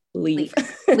 leave.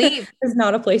 Leave. Leave. It's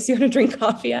not a place you want to drink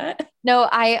coffee at. No,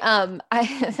 I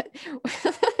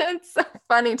it's so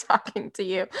funny talking to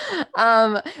you.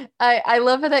 I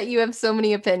love that you have so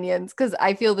many opinions because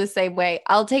I feel the same way.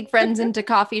 I'll take friends into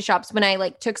coffee shops when I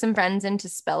like took some friends into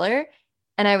Speller,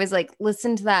 and I was like,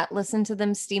 listen to that, listen to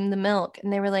them steam the milk.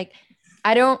 And they were like,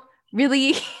 I don't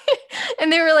really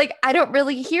and they were like, I don't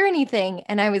really hear anything.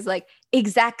 And I was like,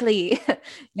 exactly. I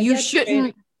You get the same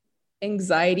shouldn't.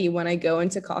 anxiety when I go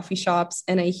into coffee shops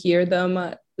and I hear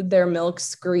them their milk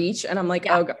screech and I'm like,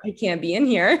 Yeah. oh God, I can't be in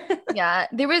here. Yeah,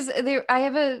 I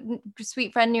have a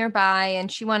sweet friend nearby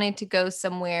and she wanted to go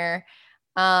somewhere.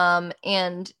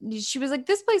 And she was like,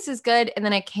 this place is good. And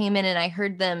then I came in and I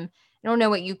heard them, I don't know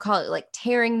what you call it, like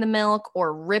tearing the milk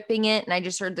or ripping it. And I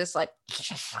just heard this like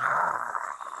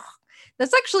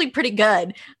that's actually pretty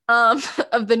good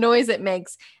of the noise it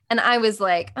makes. And I was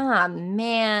like, oh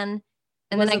man.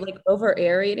 And then Was it like over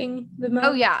aerating the oh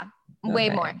milk? yeah, way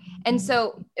Okay. more.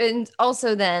 And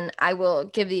also then I will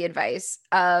give the advice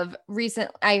of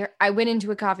recent I went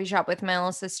into a coffee shop with my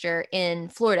little sister in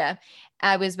Florida.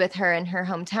 I was with her in her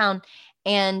hometown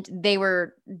and they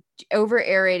were over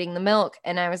aerating the milk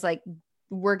and I was like,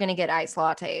 we're gonna get iced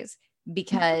lattes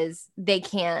because they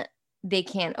can't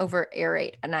over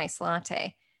aerate an iced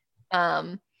latte.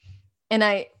 Um and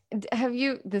I have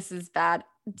you this is bad.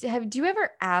 Do you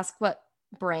ever ask what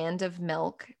brand of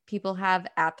milk people have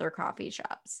at their coffee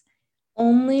shops?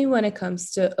 Only when it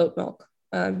comes to oat milk,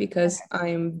 because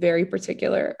I'm very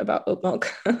particular about oat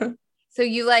milk. So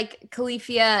you like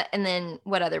Califia and then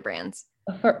what other brands?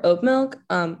 For oat milk,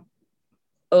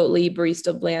 Oatly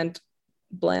Barista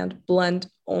blend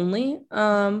only.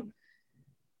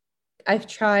 I've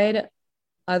tried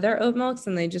other oat milks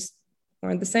and they just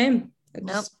weren't the same. I Nope.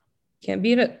 just can't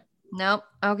beat it. Nope.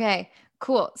 Okay.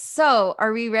 Cool. So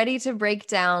are we ready to break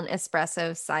down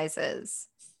espresso sizes?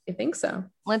 I think so.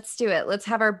 Let's do it. Let's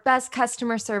have our best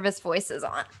customer service voices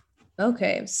on.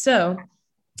 Okay, so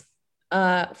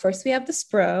first we have the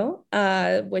Spro,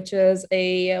 which is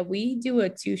we do a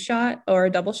 2 shot or a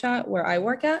double shot where I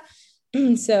work at.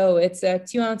 So it's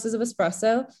 2 ounces of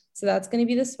espresso. So that's going to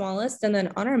be the smallest. And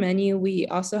then on our menu, we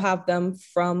also have them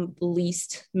from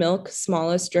least milk,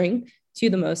 smallest drink to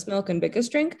the most milk and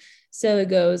biggest drink. So it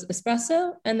goes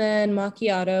espresso and then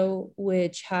macchiato,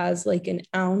 which has like an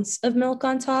ounce of milk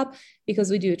on top because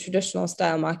we do a traditional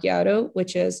style macchiato,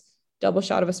 which is double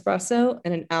shot of espresso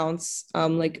and an ounce,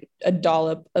 like a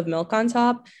dollop of milk on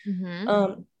top.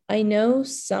 Mm-hmm. I know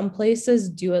some places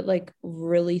do it like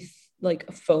really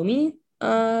like foamy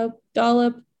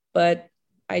dollop, but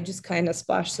I just kind of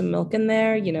splash some milk in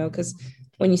there, because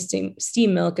when you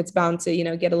steam milk, it's bound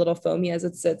to, get a little foamy as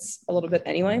it sits a little bit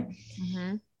anyway.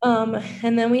 Mm-hmm.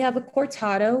 And then we have a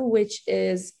cortado, which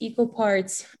is equal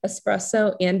parts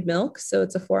espresso and milk. So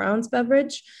it's a 4 ounce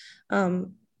beverage.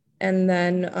 And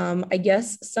then I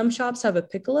guess some shops have a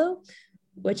piccolo,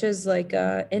 which is like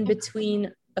in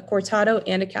between a cortado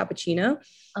and a cappuccino.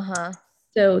 Uh-huh.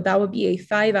 So that would be a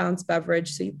 5 ounce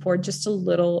beverage. So you pour just a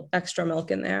little extra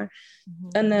milk in there. Mm-hmm.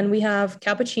 And then we have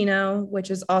cappuccino, which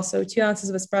is also 2 ounces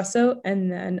of espresso. And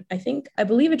then I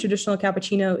believe a traditional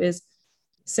cappuccino is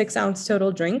 6 ounce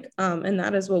total drink. And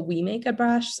that is what we make at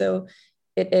Brash. So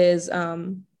it is 2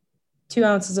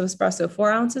 ounces of espresso,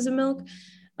 4 ounces of milk.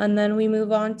 And then we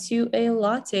move on to a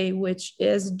latte, which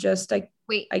is just like,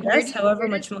 Wait, I guess, however where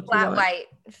does much milk you flat want. white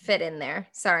fit in there?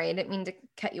 Sorry, I didn't mean to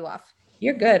cut you off.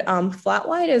 You're good. Flat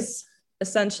white is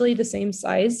essentially the same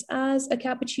size as a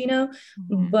cappuccino,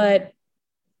 but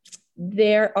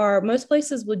most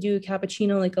places will do a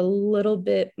cappuccino like a little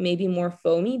bit maybe more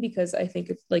foamy because I think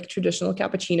it's like traditional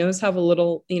cappuccinos have a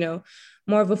little,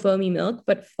 more of a foamy milk.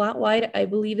 But flat white, I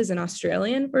believe, is an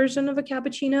Australian version of a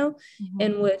cappuccino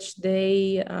in which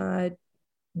they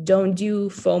don't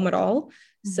do foam at all.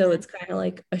 So it's kind of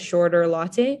like a shorter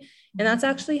latte. And that's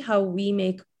actually how we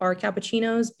make our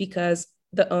cappuccinos because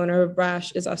the owner of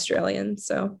Brash is Australian.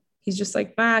 So he's just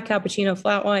like, cappuccino,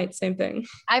 flat white, same thing.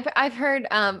 I've heard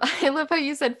I love how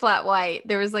you said flat white.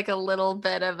 There was like a little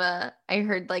bit of I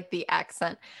heard like the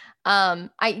accent.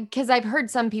 Because I've heard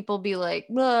some people be like,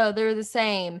 "Oh, they're the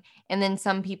same." And then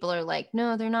some people are like,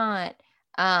 "No, they're not."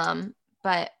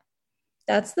 But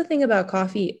That's the thing about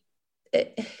coffee.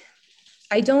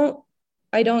 I don't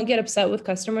get upset with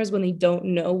customers when they don't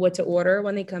know what to order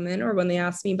when they come in or when they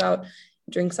ask me about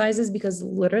drink sizes because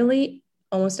literally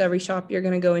almost every shop you're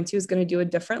going to go into is going to do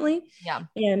it differently. yeah.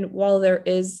 And while there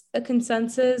is a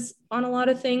consensus on a lot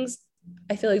of things,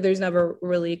 I feel like there's never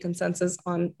really a consensus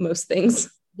on most things.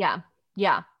 Yeah.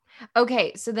 Yeah.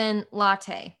 Okay, so then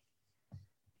latte.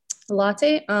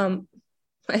 Latte,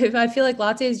 I feel like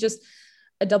latte is just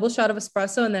a double shot of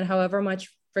espresso and then however much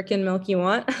freaking milk you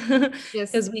want.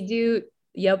 Because Just we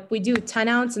do 10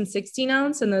 ounce and 16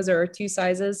 ounce, and those are our two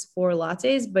sizes for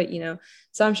lattes. But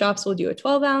some shops will do a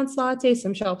 12 ounce latte,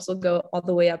 some shops will go all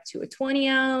the way up to a 20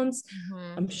 ounce.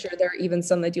 I'm sure there are even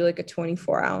some that do like a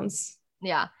 24 ounce.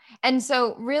 Yeah. And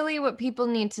so really what people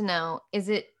need to know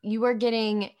is you are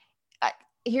getting,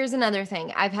 here's another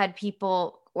thing. I've had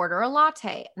people order a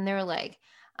latte and they're like,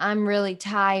 I'm really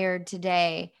tired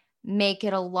today. Make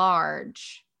it a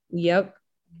large. Yep.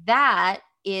 That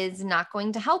is not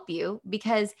going to help you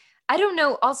because I don't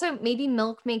know. Also, maybe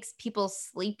milk makes people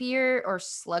sleepier or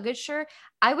sluggisher.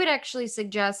 I would actually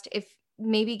suggest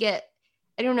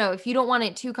I don't know, if you don't want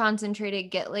it too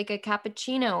concentrated, get like a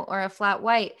cappuccino or a flat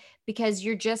white because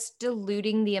you're just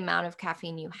diluting the amount of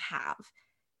caffeine you have.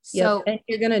 So Yep. And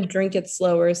you're going to drink it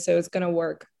slower. So it's going to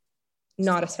work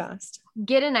not as fast.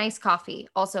 get an iced coffee.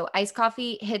 Also, iced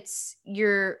coffee hits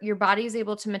your body is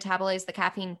able to metabolize the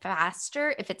caffeine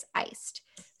faster if it's iced.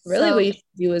 Really, what you should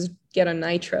do is get a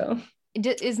nitro.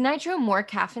 Is nitro more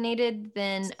caffeinated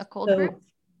than a cold brew?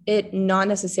 It not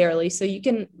necessarily. So you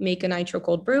can make a nitro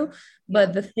cold brew,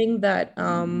 but the thing that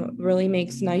really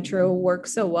makes nitro work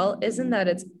so well isn't that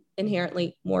it's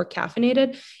inherently more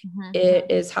caffeinated. It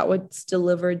is how it's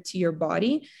delivered to your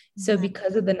body. So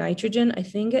because of the nitrogen, I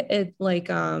think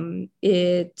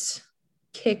it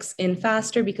kicks in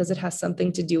faster because it has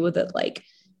something to do with it, like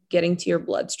getting to your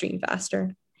bloodstream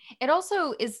faster. It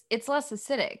also is, it's less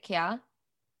acidic. Yeah.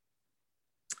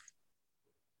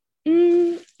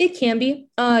 It can be.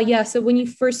 Yeah. So when you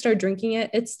first start drinking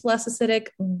it, it's less acidic,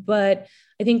 but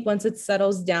I think once it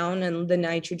settles down and the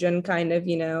nitrogen kind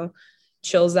of,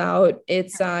 chills out,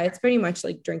 it's pretty much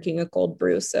like drinking a cold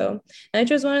brew. So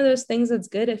nitro is one of those things that's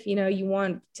good if you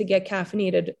want to get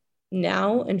caffeinated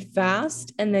now and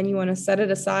fast, and then you want to set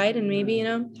it aside and maybe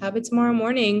have it tomorrow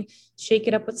morning, shake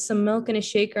it up with some milk and a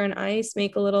shaker and ice,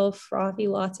 make a little frothy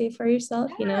latte for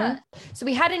yourself. Yeah. So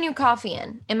we had a new coffee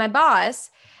in, and my boss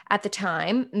at the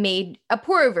time made a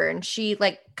pour over, and she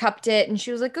like cupped it, and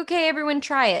she was like, "Okay, everyone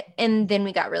try it." And then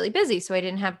we got really busy, so I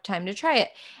didn't have time to try it.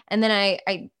 And then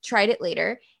I tried it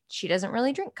later. She doesn't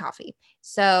really drink coffee,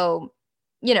 so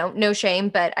no shame,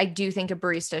 but I do think a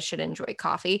barista should enjoy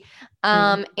coffee.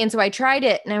 And so I tried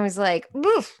it, and I was like,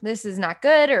 "Oof, this is not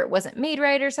good," or it wasn't made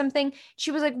right, or something.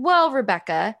 She was like, "Well,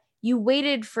 Rebecca, you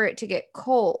waited for it to get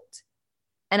cold."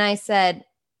 And I said,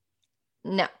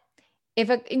 no.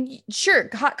 Sure,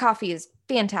 hot coffee is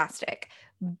fantastic,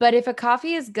 but if a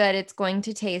coffee is good, it's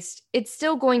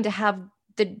still going to have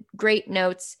the great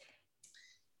notes.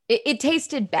 It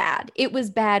tasted bad. It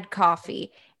was bad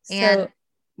coffee. And So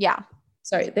yeah,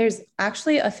 sorry, there's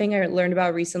actually a thing I learned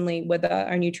about recently with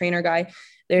our new trainer guy. yeah,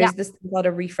 There's this thing called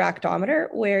a refractometer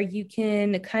where you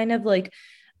can kind of like,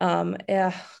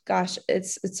 yeah, gosh,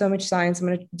 it's so much science. I'm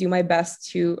gonna do my best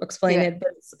to do explain it. it, but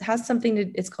it has something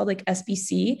to, it's called like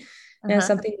SBC, and it has Uh-huh.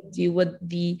 something to do with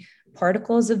the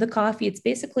particles of the coffee. It's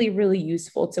basically really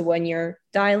useful to when you're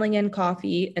dialing in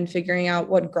coffee and figuring out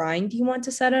what grind you want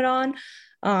to set it on.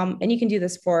 And you can do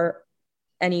this for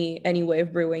any way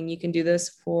of brewing. You can do this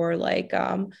for like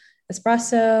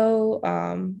espresso,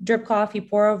 drip coffee,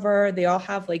 pour over. They all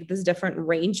have like this different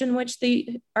range in which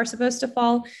they are supposed to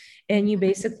fall. And you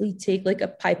basically take like a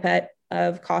pipette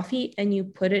of coffee and you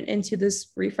put it into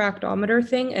this refractometer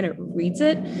thing and it reads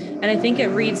it. And I think it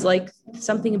reads like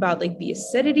something about like the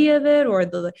acidity of it or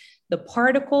the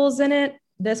particles in it.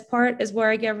 This part is where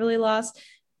I get really lost.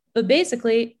 But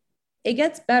basically, it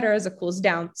gets better as it cools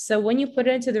down. So when you put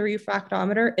it into the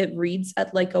refractometer, it reads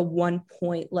at like a 1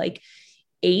 point like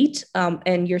 8,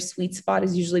 and your sweet spot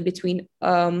is usually between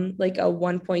like a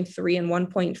 1.3 and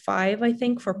 1.5, I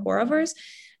think, for pour overs.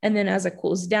 And then as it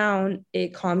cools down,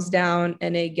 it calms down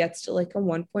and it gets to like a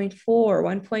 1.4,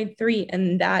 1.3.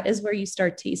 And that is where you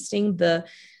start tasting the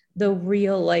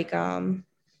real like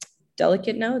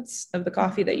delicate notes of the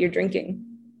coffee that you're drinking.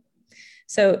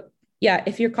 So yeah,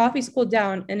 if your coffee's cooled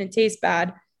down and it tastes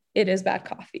bad, it is bad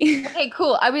coffee. Okay,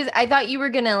 cool. I thought you were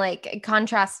gonna like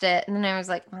contrast it, and then I was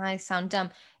like, oh, I sound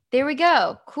dumb. There we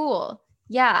go. Cool.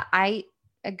 Yeah,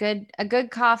 a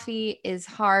good coffee is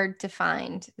hard to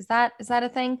find. Is that a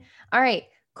thing? All right,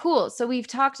 cool. So we've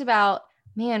talked about,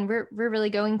 man, we're really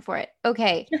going for it.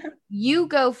 Okay. You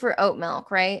go for oat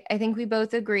milk, right? I think we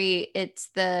both agree it's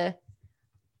the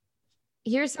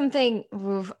here's something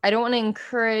I don't want to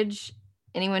encourage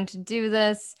anyone to do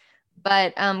this,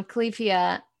 but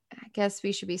Califia, I guess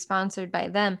we should be sponsored by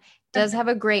them, does have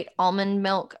a great almond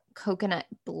milk coconut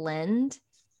blend.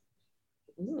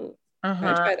 Ooh, I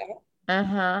Uh-huh. try that.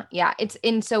 Uh-huh. Yeah,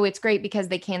 so it's great because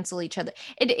they cancel each other.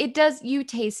 It does, you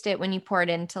taste it when you pour it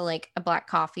into like a black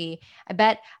coffee. I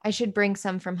bet I should bring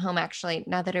some from home actually,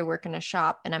 now that I work in a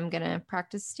shop and I'm gonna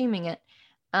practice steaming it.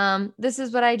 This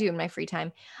is what I do in my free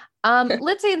time.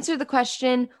 Let's answer the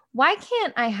question, why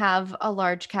can't I have a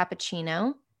large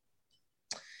cappuccino?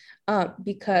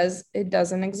 Because it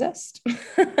doesn't exist.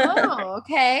 Oh,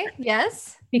 okay.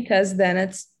 Yes. Because then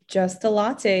it's just a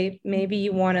latte. Maybe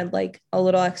you wanted like a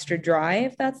little extra dry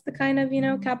if that's the kind of,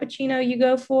 cappuccino you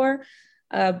go for.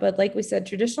 But like we said,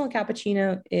 traditional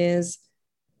cappuccino is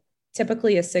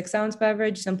typically a 6 ounce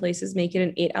beverage. Some places make it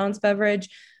an 8 ounce beverage.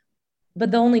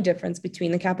 But the only difference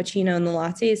between the cappuccino and the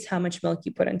latte is how much milk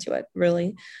you put into it,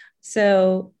 really.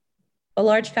 So a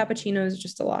large cappuccino is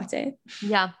just a latte.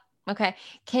 Yeah. Okay.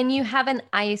 Can you have an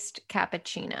iced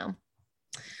cappuccino?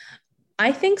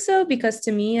 I think so because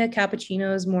to me, a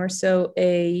cappuccino is more so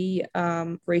a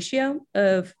ratio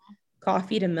of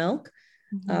coffee to milk.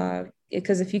 Mhm.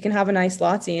 Because if you can have a nice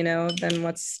latte, then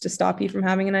what's to stop you from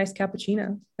having a nice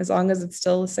cappuccino as long as it's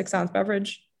still a 6 ounce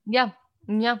beverage? Yeah.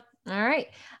 Yeah. All right.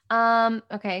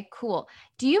 Okay, cool.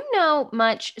 Do you know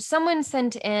much? Someone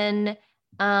sent in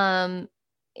um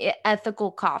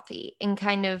ethical coffee, and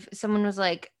kind of someone was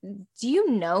like, "Do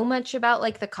you know much about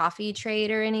like the coffee trade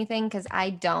or anything?" Because I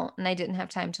don't, and I didn't have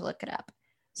time to look it up.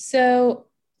 So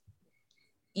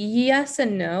yes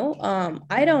and no.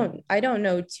 I don't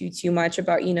know too much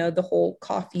about, the whole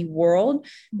coffee world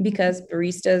Mhm. because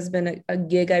barista has been a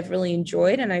gig I've really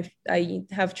enjoyed and I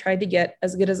have tried to get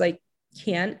as good as I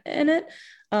can in it.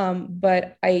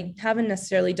 But I haven't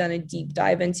necessarily done a deep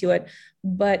dive into it.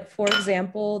 But for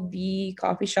example, the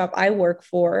coffee shop I work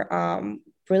for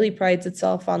really prides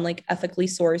itself on like ethically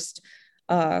sourced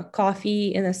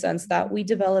coffee, in the sense that we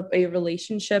develop a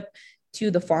relationship to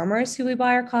the farmers who we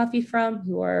buy our coffee from,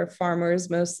 who are farmers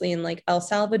mostly in like El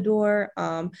Salvador.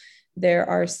 There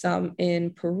are some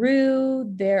in Peru.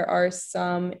 There are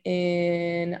some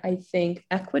in, I think,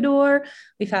 Ecuador.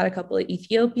 We've had a couple of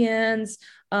Ethiopians.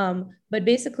 But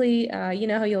basically, you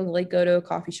know how you'll like go to a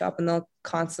coffee shop and they'll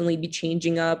constantly be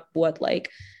changing up what like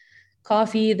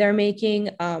coffee they're making.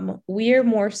 We're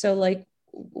more so like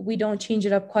we don't change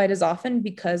it up quite as often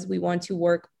because we want to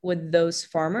work with those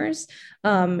farmers.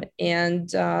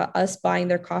 And us buying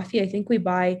their coffee, I think we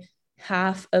buy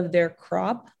half of their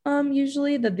crop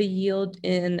usually that they yield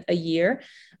in a year.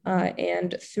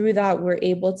 And through that, we're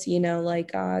able to, you know,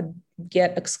 like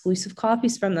get exclusive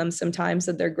coffees from them sometimes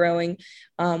that they're growing.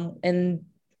 And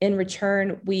in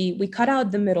return, we cut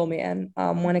out the middleman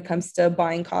when it comes to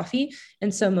buying coffee.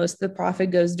 And so most of the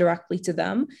profit goes directly to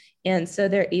them. And so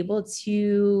they're able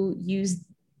to use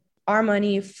our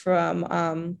money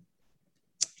from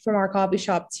our coffee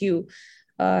shop to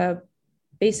uh,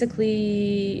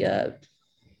 basically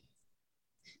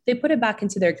they put it back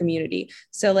into their community.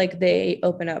 So like they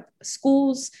open up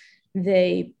schools,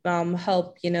 they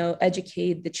help, you know,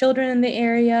 educate the children in the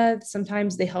area.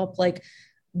 Sometimes they help like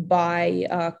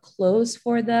buy clothes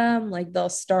for them. Like they'll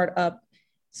start up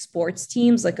sports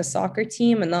teams, like a soccer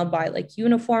team, and they'll buy like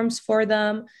uniforms for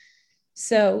them.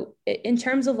 So in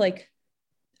terms of like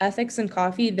ethics and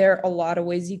coffee, there are a lot of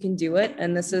ways you can do it.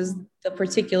 And this is the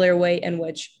particular way in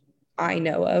which I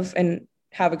know of and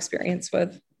have experience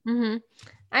with. Mm-hmm.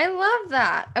 I love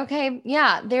that. Okay.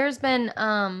 Yeah. There's been,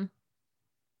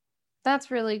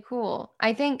 that's really cool.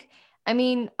 I think, I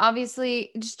mean,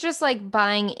 obviously, it's just like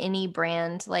buying any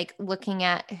brand, like looking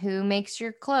at who makes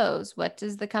your clothes, what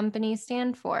does the company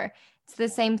stand for? It's the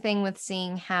same thing with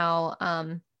seeing how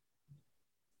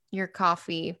your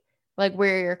coffee, like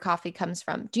where your coffee comes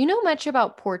from. Do you know much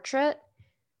about Portrait?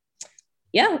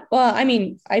 Yeah. Well, I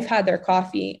mean, I've had their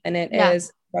coffee and it Yeah.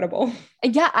 is incredible.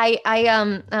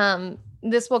 Yeah,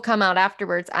 this will come out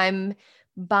afterwards. I'm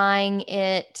buying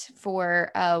it for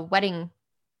a wedding.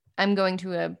 I'm going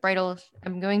to a bridal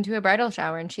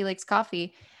shower and she likes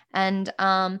coffee. And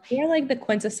You're like the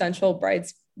quintessential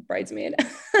bridesmaid.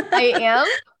 I am.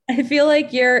 I feel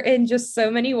like you're in just so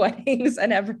many weddings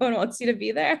and everyone wants you to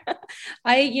be there.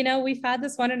 You know, we've had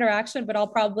this one interaction, but I'll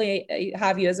probably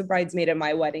have you as a bridesmaid at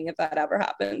my wedding if that ever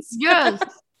happens. Yes.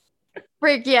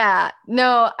 Frick yeah.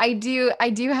 No, I do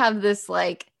have this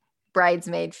like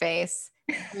bridesmaid face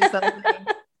or something.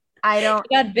 I don't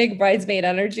You got big bridesmaid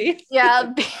energy.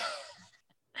 yeah.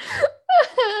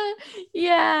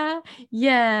 Yeah.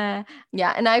 Yeah.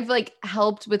 Yeah. And I've like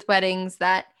helped with weddings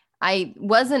that I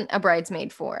wasn't a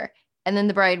bridesmaid for. And then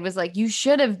the bride was like, you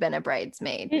should have been a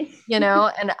bridesmaid, you know?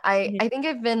 And I think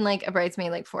I've been like a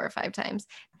bridesmaid like 4 or 5 times.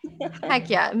 Heck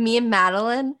yeah. Me and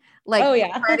Madeline, like Oh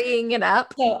yeah. partying it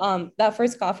up. So that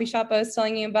first coffee shop I was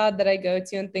telling you about that I go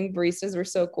to and think baristas were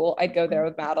so cool, I'd go there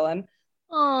with Madeline.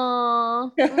 Aw.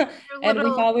 Your And we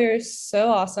little thought we were so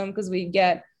awesome because we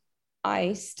get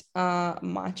iced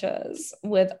matchas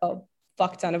with a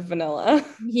fuck ton of vanilla.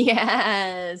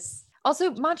 yes.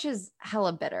 Also, matcha's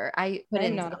hella bitter. I put I'm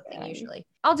in not a something fan. usually.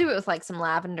 I'll do it with like some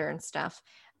lavender and stuff.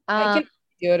 I Um, can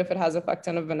do it if it has a fuck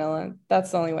ton of vanilla.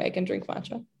 That's the only way I can drink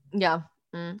matcha. yeah.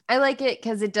 I like it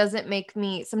because it doesn't make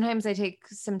me sometimes I take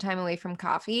some time away from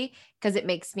coffee because it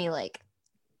makes me like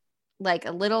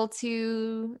a little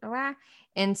too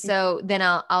and so then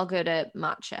I'll go to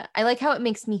matcha. I like how it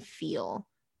makes me feel,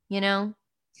 you know?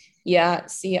 Yeah,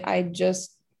 see, I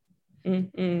just I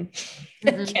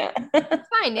Mm-mm. can't. It's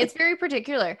fine. It's very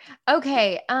particular.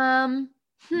 Okay. All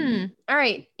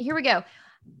right, here we go.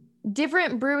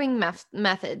 Different brewing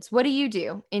methods. What do you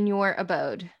do in your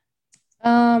abode?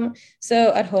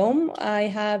 So at home, I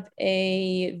have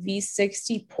a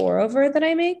V60 pour over that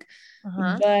I make,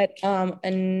 Uh-huh. but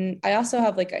and I also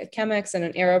have like a Chemex and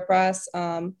an AeroPress.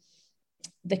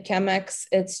 The Chemex,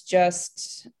 it's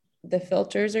just the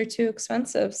filters are too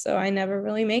expensive, so I never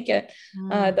really make it.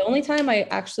 Mm. The only time I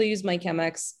actually use my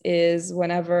Chemex is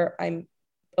whenever I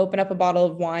open up a bottle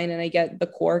of wine and I get the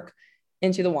cork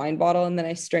into the wine bottle and then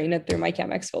I strain it through my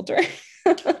Chemex filter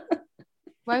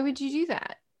Why would you do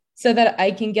that? so that I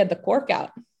can get the cork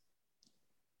out.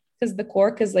 Because the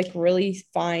cork is like really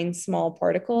fine, small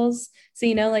particles. So,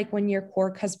 you know, like when your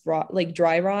cork has brought like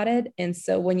dry rotted. And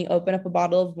so when you open up a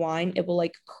bottle of wine, it will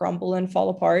like crumble and fall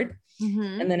apart.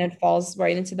 Mm-hmm. And then it falls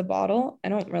right into the bottle. I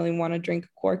don't really want to drink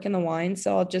a cork in the wine.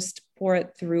 So I'll just pour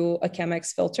it through a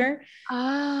Chemex filter.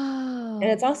 And Oh,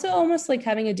 it's also almost like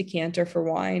having a decanter for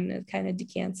wine. It kind of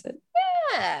decants it.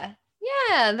 yeah.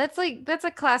 Yeah, that's a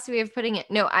classy way of putting it.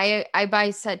 No, I buy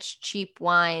such cheap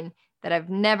wine that I've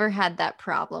never had that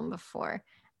problem before.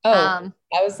 Oh, Um,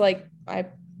 I was like,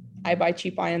 I buy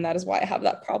cheap wine, and that is why I have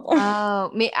that problem.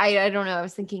 oh, I don't know. I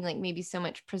was thinking like maybe so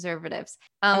much preservatives.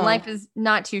 Life Oh, is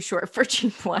not too short for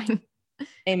cheap wine.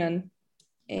 amen.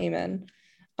 Amen.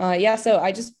 Yeah, so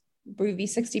I just brew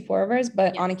V60 pour overs,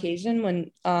 but Yes. on occasion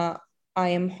when I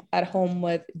am at home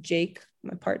with Jake,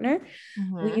 my partner,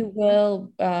 Mm-hmm. we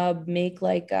will make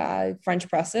like French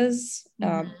presses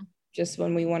Mm-hmm. just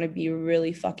when we want to be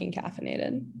really fucking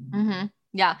caffeinated. Mm-hmm.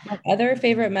 Yeah. My other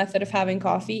favorite method of having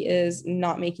coffee is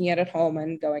not making it at home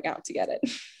and going out to get it.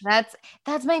 That's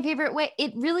that's my favorite way.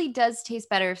 It really does taste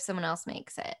better if someone else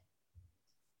makes it.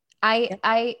 I Yeah.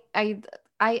 I I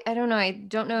I don't know. I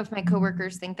don't know if my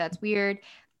coworkers think that's weird.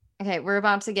 Okay, we're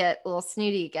about to get a little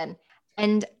snooty again.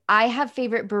 And I have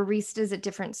favorite baristas at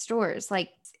different stores. Like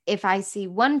if I see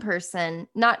one person,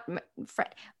 not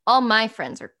all my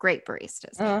friends are great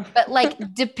baristas, Uh, but like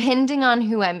depending on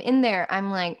who I'm in there, I'm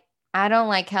like, I don't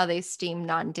like how they steam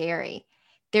non-dairy.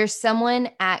 There's someone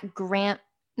at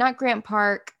not Grant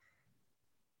Park.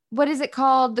 What is it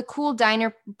called? The cool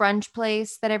diner brunch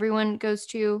place that everyone goes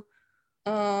to.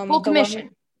 Full the one,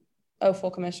 commission. oh,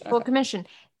 full commission. Full Okay. commission.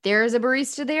 There's a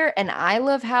barista there, and I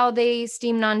love how they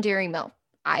steam non-dairy milk.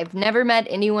 I've never met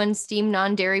anyone steam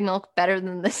non-dairy milk better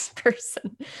than this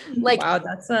person. Like, Wow,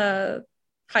 that's a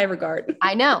high regard.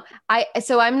 I know.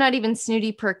 I'm not even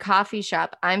snooty per coffee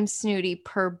shop. I'm snooty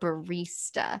per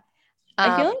barista.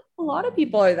 I feel Um, like a lot of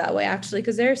people are that way actually,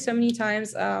 because there are so many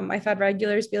times I've had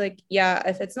regulars be like, yeah,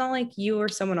 if it's not like you or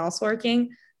someone else working,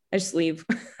 I just leave.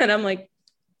 And I'm like,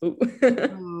 ooh.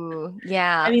 ooh, I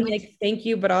yeah. mean, like, thank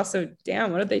you, but also,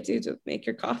 damn, what did they do to make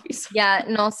your coffee so Yeah, good?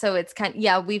 and also it's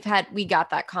yeah, we got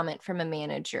that comment from a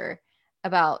manager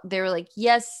about they were like,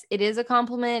 yes, it is a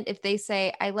compliment if they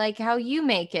say I like how you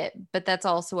make it, but that's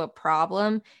also a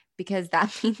problem because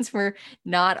that means we're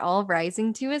not all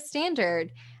rising to a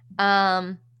standard.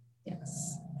 Um,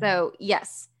 Yes. so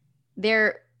yes,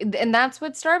 there and that's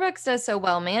what Starbucks does so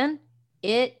well, man.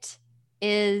 It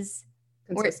is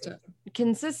or Consistent.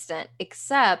 consistent,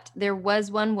 except there was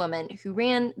one woman who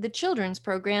ran the children's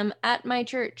program at my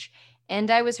church, and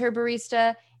I was her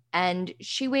barista. And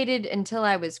she waited until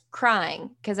I was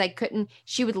crying because I couldn't.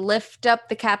 She would lift up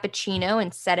the cappuccino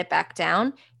and set it back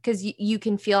down because you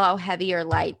can feel how heavy or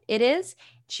light it is.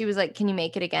 She was like, "Can you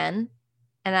make it again?"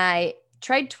 And I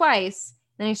tried twice.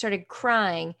 Then I started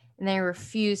crying, and then I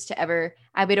refused to ever.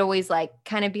 I would always like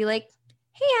kind of be like,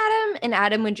 "Hey, Adam," and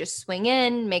Adam would just swing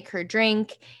in, make her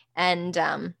drink, and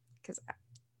because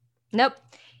nope.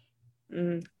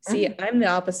 See, I'm the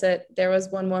opposite. There was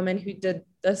one woman who did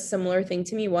a similar thing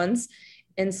to me once.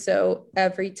 And so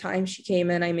every time she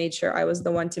came in, I made sure I was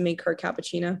the one to make her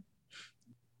cappuccino.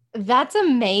 That's I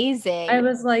amazing.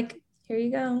 was like, here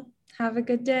you go. Have a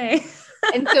good day.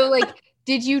 And so, like,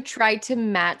 did you try to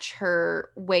match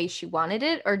her way she wanted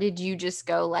it, or did you just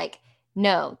go like,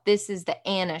 no, this is the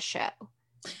Anna show?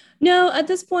 No, at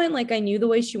this point, like I knew the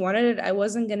way she wanted it. I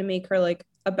wasn't gonna make her like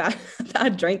a bad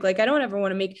bad drink. Like I don't ever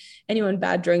want to make anyone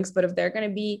bad drinks, but if they're gonna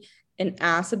be an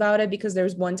ass about it, because there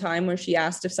was one time where she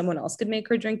asked if someone else could make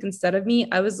her drink instead of me,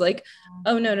 I was like,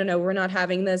 oh no, no, no, we're not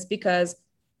having this because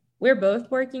we're both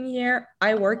working here.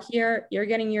 I work here. You're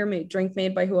getting your drink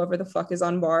made by whoever the fuck is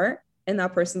on bar, and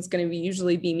that person's gonna be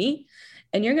usually be me,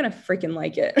 and you're gonna freaking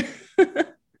like it.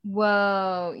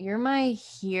 Whoa, you're my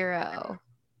hero.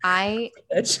 I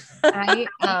Bitch. I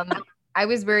I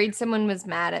was worried someone was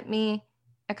mad at me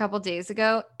a couple days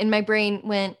ago, and my brain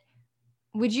went,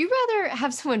 "Would you rather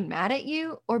have someone mad at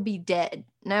you or be dead?"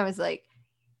 And I was like,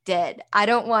 "Dead. I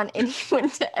don't want anyone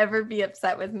to ever be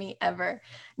upset with me ever."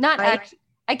 Not I actually.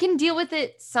 I can deal with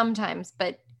it sometimes,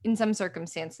 but in some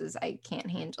circumstances, I can't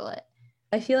handle it.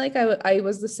 I feel like I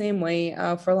was the same way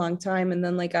for a long time, and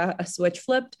then like a switch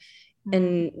flipped, Mm.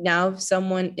 and now if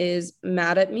someone is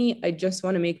mad at me, I just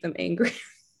want to make them angry.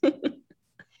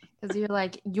 Because you're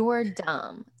like, you're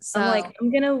dumb. I'm So like,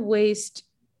 I'm gonna waste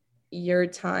your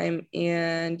time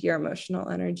and your emotional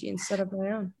energy instead of my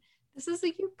own. this is a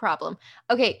you problem.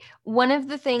 Okay, one of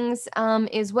the things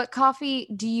is what coffee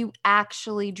do you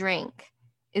actually drink?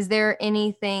 Is there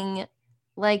anything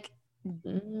like, do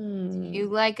you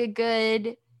Mm. like a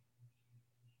good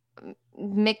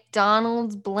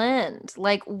McDonald's blend?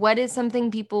 Like, what is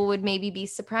something people would maybe be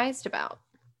surprised about?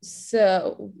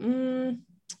 So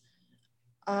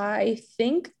I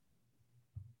think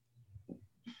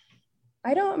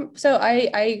I don't. So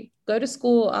I go to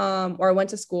school, or I went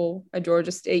to school at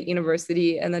Georgia State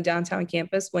University and the downtown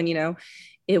campus when,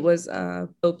 it was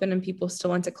open and people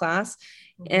still went to class.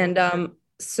 And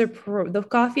the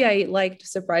coffee I liked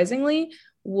surprisingly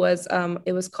was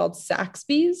it was called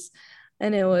Saxby's,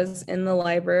 and it was in the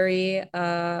library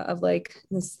of like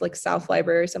this like South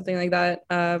Library or something like that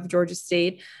of Georgia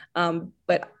State.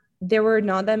 But there were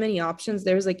not that many options.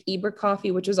 There was like Eber coffee,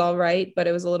 which was all right, but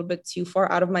it was a little bit too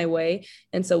far out of my way.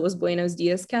 And so it was Buenos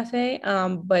Dias Cafe.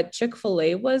 But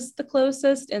Chick-fil-A was the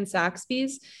closest, and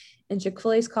Saxby's. And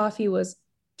Chick-fil-A's coffee was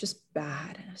just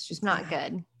bad. It's just not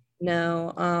bad. good.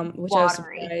 No, which I was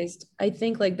Watery. surprised. I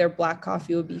think like their black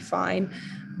coffee would be fine,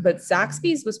 but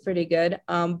Saxby's was pretty good.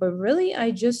 But really, I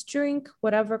just drink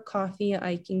whatever coffee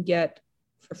I can get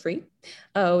for free,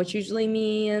 which usually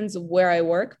means where I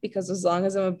work, because as long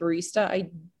as I'm a barista, I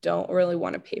don't really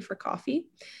want to pay for coffee.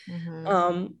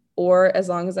 Or as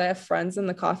long as I have friends in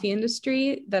the coffee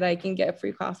industry that I can get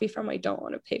free coffee from, I don't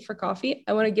want to pay for coffee.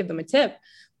 I want to give them a tip,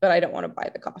 but I don't want to buy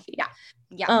the coffee.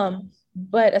 Yeah.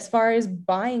 But as far as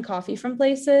buying coffee from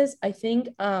places, I think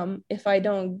if I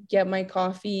don't get my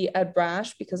coffee at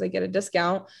Brash because I get a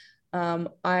discount,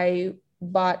 I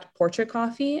bought Portrait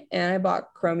coffee and I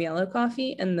bought Chrome Yellow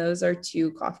coffee, and those are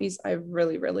two coffees I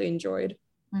really, really enjoyed.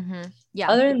 Yeah.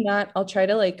 Other than that, I'll try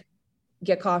to like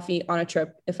get coffee on a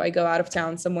trip if I go out of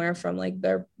town somewhere from like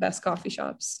their best coffee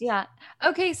shops. Yeah.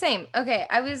 Okay, same. Okay.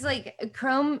 I was like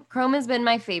Chrome has been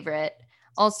my favorite.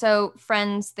 Also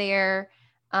friends there.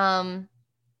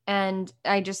 And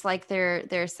I just like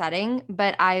their setting,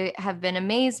 but I have been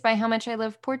amazed by how much I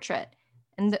love Portrait.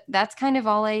 And that's kind of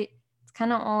all I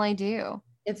do.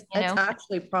 It's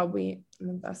actually probably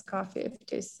the best coffee I've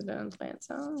tasted in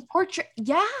Atlanta. Portrait.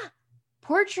 Yeah.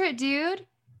 Portrait, dude.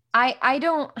 I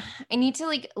need to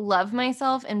like love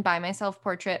myself and buy myself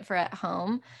Portrait for at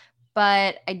home,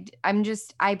 but I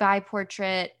buy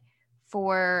Portrait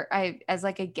as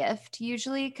like a gift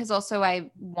usually, because also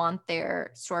I want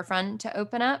their storefront to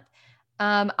open up.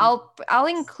 I'll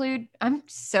include, I'm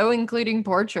so including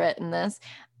Portrait in this.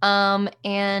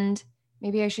 And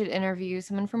maybe I should interview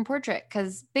someone from Portrait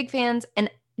because big fans.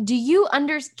 And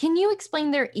can you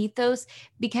explain their ethos?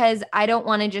 Because I don't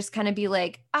want to just kind of be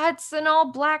like, it's an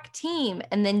all black team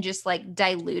and then just like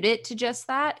dilute it to just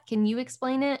that. Can you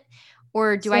explain it?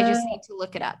 Or do I just need to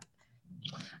look it up?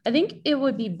 I think it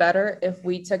would be better if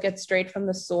we took it straight from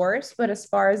the source. But as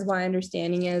far as my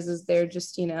understanding is they're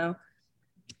just,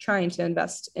 trying to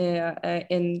invest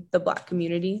in the Black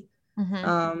community.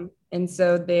 And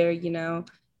so they're,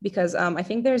 because I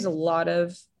think there has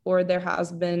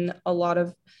been a lot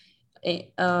of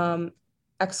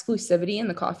exclusivity in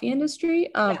the coffee industry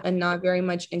and not very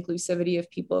much inclusivity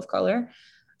of people of color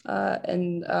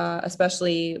and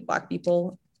especially Black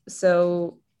people.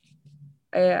 So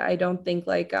I don't think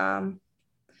like a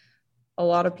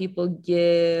lot of people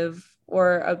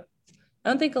I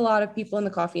don't think a lot of people in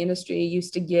the coffee industry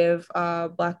used to give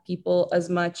Black people as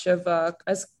much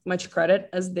credit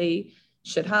as they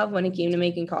should have when it came to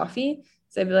making coffee.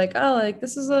 So they'd be like, oh, like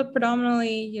this is a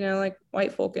predominantly, like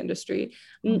white folk industry.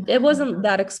 It wasn't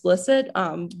that explicit,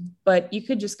 but you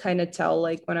could just kind of tell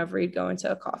like whenever you'd go into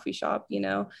a coffee shop,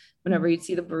 whenever you'd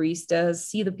see the baristas,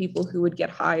 see the people who would get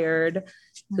hired,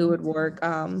 who would work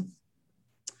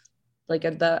like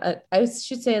I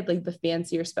should say at like the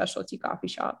fancier specialty coffee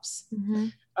shops.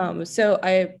 So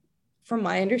from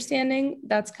my understanding,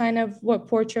 that's kind of what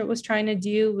Portrait was trying to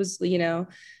do was,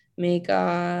 make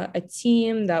a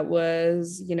team that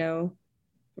was,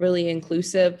 really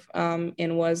inclusive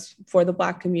and was for the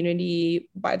Black community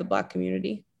by the Black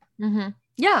community.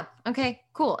 Yeah. Okay,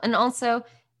 cool. And also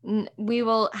we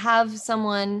will have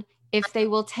someone, if they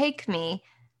will take me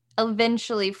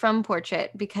eventually from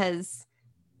Portrait, because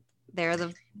they're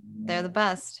the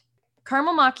best.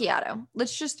 Caramel macchiato.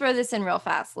 Let's just throw this in real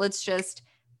fast. Let's just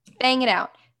bang it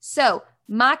out. So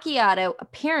macchiato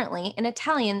apparently in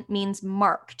Italian means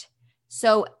marked.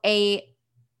 So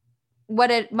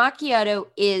what a macchiato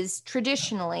is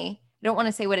traditionally, I don't want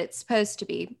to say what it's supposed to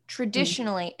be,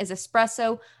 traditionally is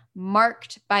espresso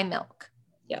marked by milk.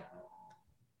 Yeah.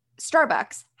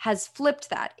 Starbucks has flipped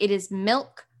that. It is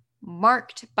milk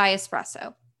marked by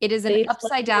espresso. It is an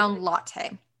upside down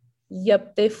latte.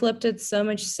 Yep, they flipped it so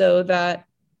much so that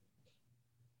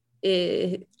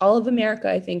all of America,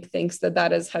 I think, thinks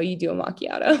that is how you do a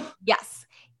macchiato. Yes.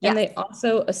 And they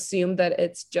also assume that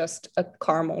it's just a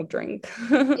caramel drink.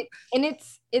 There's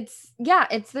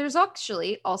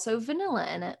actually also vanilla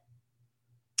in it.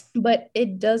 But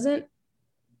it doesn't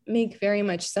make very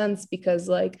much sense because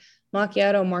like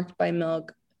macchiato marked by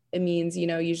milk, it means,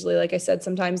 usually, like I said,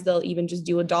 sometimes they'll even just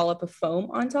do a dollop of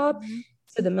foam on top.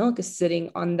 So the milk is sitting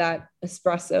on that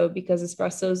espresso because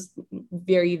espresso is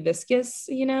very viscous,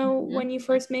 Mhm. when you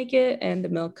first make it, and the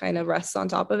milk kind of rests on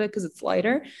top of it because it's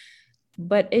lighter.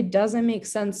 But it doesn't make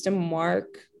sense to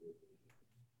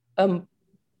um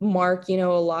a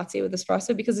latte with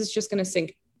espresso because it's just going to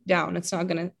sink down. It's not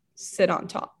going to sit on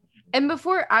top. And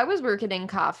before I was working in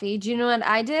coffee, do you know what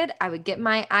I did? I would get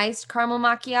my iced caramel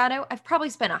macchiato. I've probably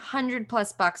spent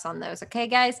 100+ bucks on those, okay,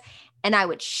 guys? And I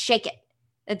would shake it.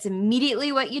 That's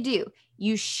immediately what you do.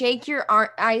 You shake your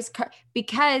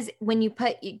because when you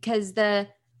because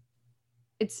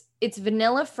it's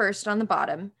vanilla first on the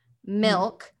bottom,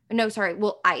 milk. No, sorry,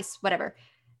 well, ice, whatever.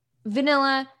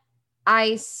 Vanilla,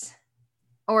 ice,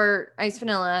 or ice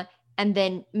vanilla, and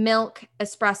then milk,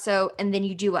 espresso, and then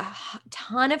you do a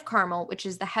ton of caramel, which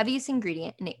is the heaviest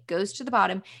ingredient, and it goes to the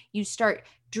bottom. You start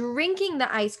drinking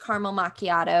the iced caramel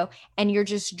macchiato, and you're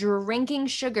just drinking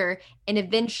sugar, and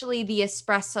eventually the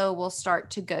espresso will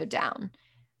start to go down.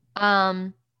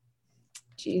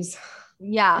 Jeez.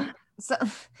 Yeah. So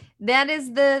that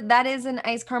is an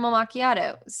iced caramel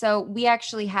macchiato. So we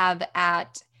actually have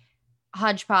at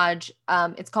Hodgepodge,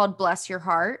 it's called Bless Your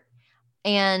Heart.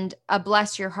 And a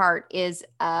Bless Your Heart is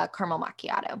a caramel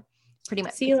macchiato, pretty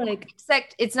much. See, like,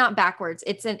 Except it's not backwards.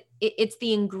 It's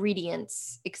the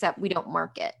ingredients, except we don't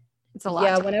mark it. It's a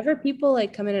yeah, lot. whenever people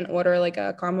like come in and order like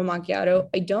a caramel macchiato,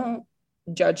 I don't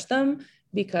judge them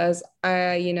because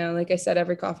like I said,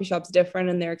 every coffee shop's different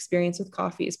and their experience with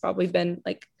coffee has probably been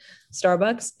like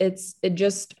Starbucks. It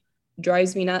just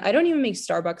drives me nuts. I don't even make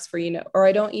Starbucks for, or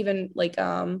I don't even like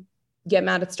get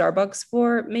mad at Starbucks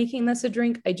for making this a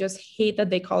drink. I just hate that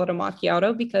they call it a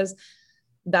macchiato because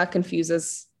that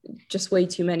confuses just way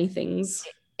too many things.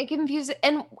 It confuses.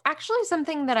 And actually,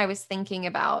 something that I was thinking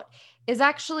about is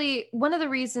actually one of the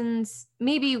reasons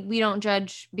maybe we don't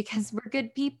judge because we're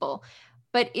good people.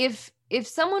 But if a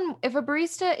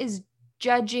barista is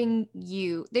judging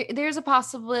you, there's a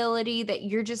possibility that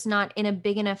you're just not in a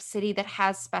big enough city that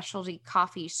has specialty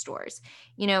coffee stores.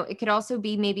 It could also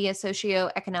be maybe a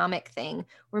socioeconomic thing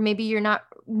where maybe you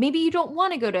don't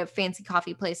want to go to fancy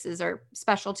coffee places or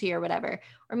specialty or whatever,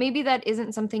 or maybe that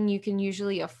isn't something you can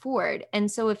usually afford. And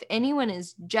so if anyone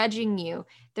is judging you,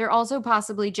 they're also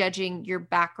possibly judging your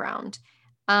background.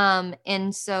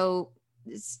 And so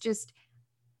it's just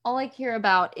all I care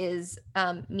about is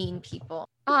mean people.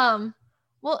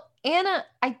 Well, Anna,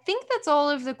 I think that's all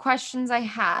of the questions I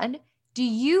had. Do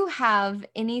you have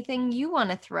anything you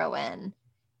want to throw in?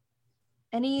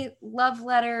 Any love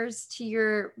letters to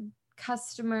your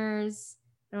customers?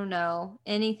 I don't know.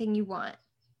 Anything you want.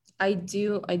 I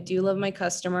do love my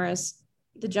customers.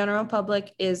 The general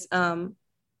public is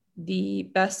the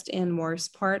best and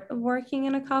worst part of working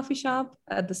in a coffee shop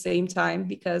at the same time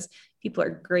because people are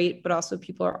great, but also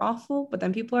people are awful, but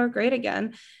then people are great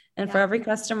again. And for every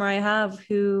customer I have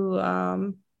who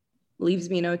leaves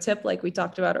me no tip, like we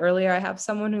talked about earlier, I have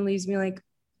someone who leaves me like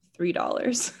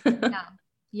 $3. Yeah.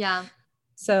 Yeah.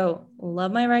 So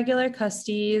love my regular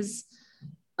custies.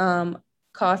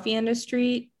 Coffee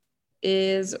industry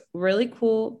is really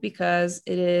cool because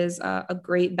it is a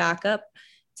great backup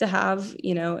to have,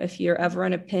 if you're ever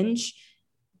in a pinch.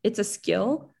 It's a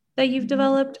skill that you've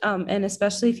developed, and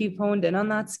especially if you've honed in on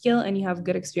that skill and you have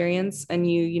good experience and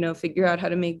you figure out how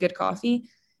to make good coffee.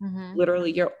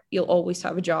 Literally you'll always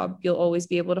have a job. You'll always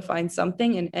be able to find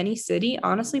something in any city,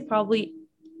 honestly, probably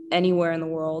anywhere in the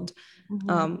world.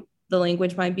 The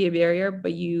language might be a barrier,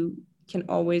 but you can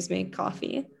always make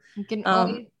coffee. You can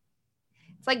always,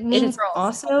 it's like Mean Girls.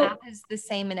 Also, math is the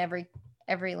same in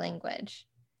every language.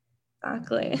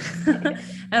 Exactly.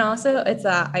 And also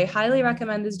I highly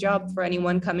recommend this job for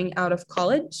anyone coming out of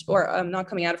college or not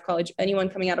coming out of college, anyone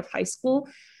coming out of high school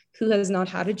who has not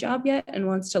had a job yet and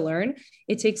wants to learn.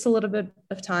 It takes a little bit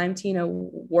of time to,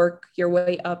 work your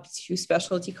way up to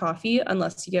specialty coffee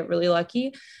unless you get really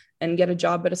lucky and get a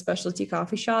job at a specialty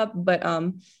coffee shop. But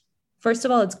first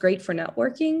of all, it's great for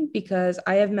networking because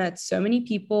I have met so many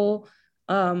people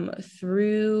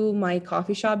through my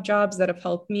coffee shop jobs that have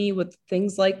helped me with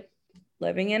things like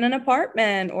living in an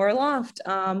apartment or a loft,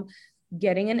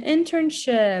 getting an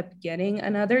internship, getting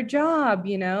another job,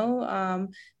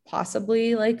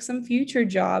 possibly like some future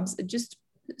jobs, just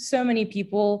so many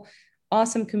people,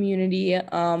 awesome community.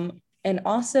 And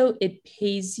also it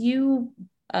pays you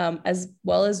as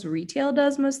well as retail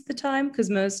does most of the time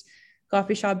because most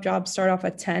coffee shop jobs start off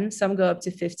at 10, some go up to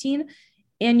 15,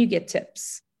 and you get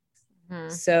tips.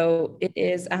 So it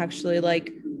is actually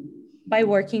like by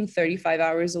working 35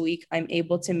 hours a week, I'm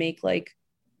able to make like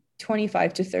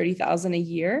 25 to 30,000 a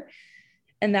year.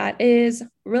 And that is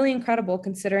really incredible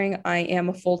considering I am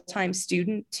a full-time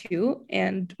student too.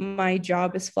 And my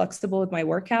job is flexible with my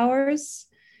work hours.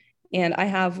 And I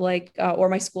have or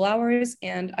my school hours,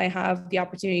 and I have the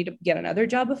opportunity to get another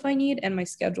job if I need. And my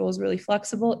schedule is really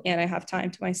flexible, and I have time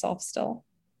to myself still.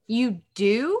 You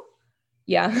do?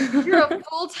 Yeah. You're a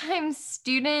full-time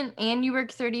student and you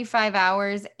work 35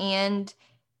 hours and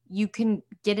you can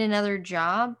get another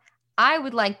job. I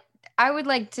would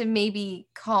like to maybe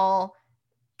call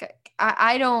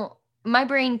I don't my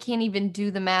brain can't even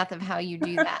do the math of how you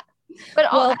do that. But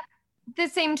Well, at the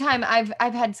same time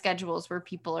I've had schedules where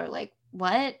people are like,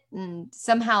 "What?" and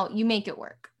somehow you make it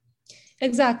work.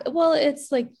 exactly. Well,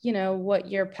 it's like, what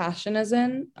your passion is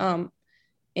in.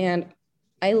 And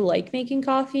I like making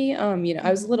coffee. I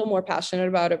was a little more passionate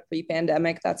about it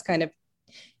pre-pandemic. That's kind of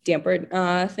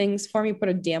dampered things for me, put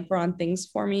a damper on things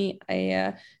for me.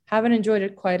 I haven't enjoyed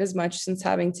it quite as much since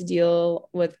having to deal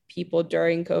with people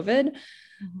during COVID,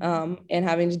 and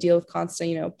having to deal with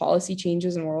constant, policy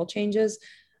changes and world changes.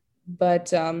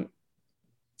 But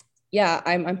yeah,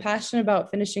 I'm passionate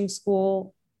about finishing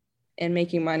school and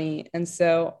making money. And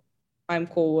so I'm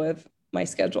cool with my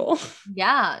schedule.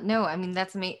 Yeah, no, I mean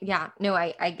that's me. Yeah, no,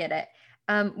 I get it.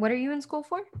 What are you in school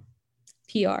for?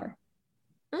 PR.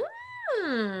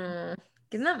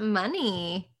 Getting that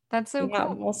money. That's so Yeah,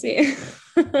 cool. we'll see.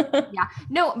 Yeah.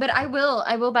 No, but I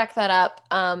will back that up.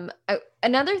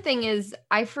 Another thing is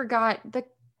I forgot the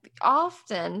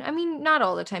often, I mean, not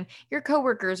all the time, your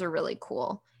coworkers are really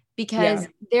cool Yeah. because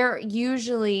they're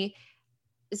usually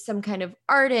some kind of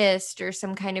artist or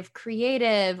some kind of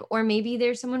creative, or maybe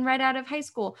there's someone right out of high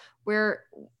school where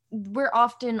we're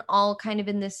often all kind of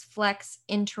in this flex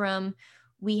interim.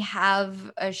 We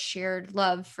have a shared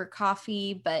love for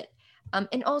coffee, but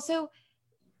and also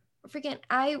freaking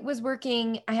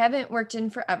I haven't worked in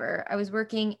forever. I was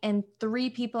working and three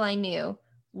people I knew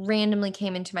randomly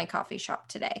came into my coffee shop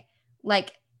today.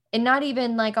 Like, and not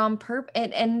even like on purpose.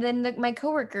 And then my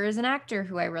coworker is an actor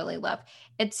who I really love.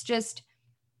 It's just,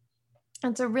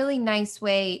 it's a really nice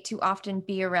way to often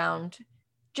be around.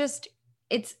 Just,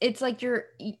 it's like you're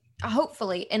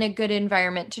hopefully in a good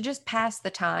environment to just pass the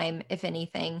time, if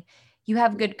anything. You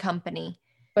have good company.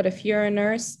 But if you're a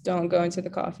nurse, don't go into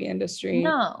the coffee industry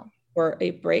No. for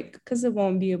a break because it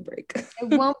won't be a break.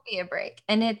 It won't be a break.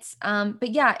 And it's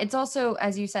but yeah, it's also,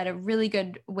 as you said, a really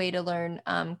good way to learn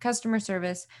customer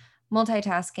service,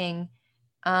 multitasking.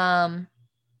 Um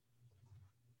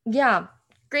yeah,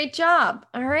 great job.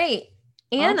 All right.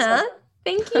 Anna, Awesome.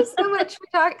 thank you so much for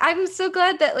talking. I'm so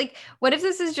glad that, like, what if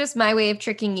this is just my way of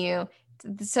tricking you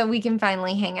so we can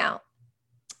finally hang out?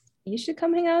 You should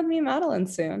come hang out with me in Madeline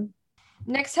soon.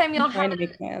 Next time you'll I'm have trying to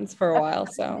make plans for a while,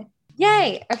 so.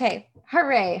 Yay. Okay.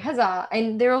 Hooray. Huzzah.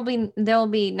 And there'll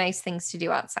be nice things to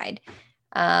do outside.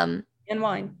 Um And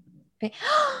wine.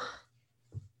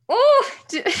 Oh,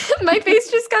 my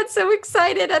face just got so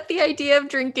excited at the idea of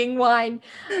drinking wine.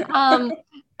 Um,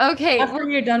 okay. After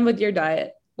you're done with your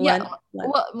diet. Yeah. Lent.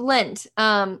 Well, Lent.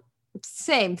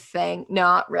 Same thing.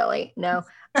 Not really. No.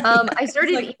 I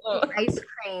started Like, eating oh. ice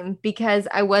cream because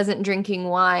I wasn't drinking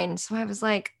wine. So I was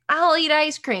like, I'll eat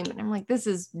ice cream. And I'm like, this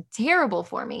is terrible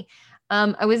for me.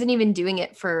 I wasn't even doing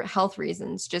it for health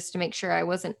reasons, just to make sure I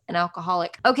wasn't an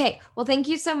alcoholic. Okay. Well, thank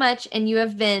you so much. And you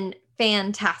have been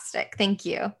fantastic. Thank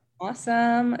you.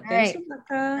 Awesome. All Thanks, right.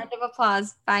 Rebecca. Round of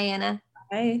applause. Bye, Anna.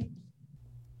 Bye.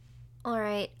 All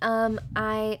right.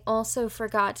 I also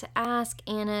forgot to ask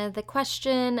Anna the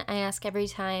question I ask every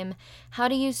time. How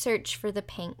do you search for the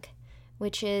pink?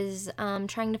 Which is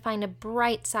trying to find a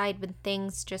bright side when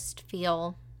things just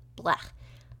feel blech.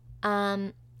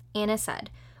 Anna said,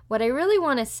 what I really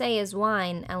want to say is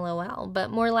wine, lol,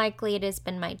 but more likely it has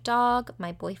been my dog,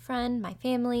 my boyfriend, my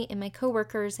family, and my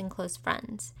coworkers and close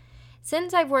friends.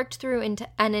 Since I've worked through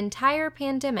an entire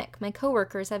pandemic, my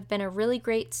coworkers have been a really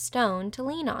great stone to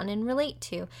lean on and relate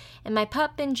to, and my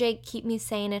pup and Jake keep me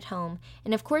sane at home,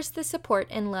 and of course the support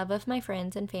and love of my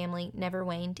friends and family never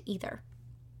waned either.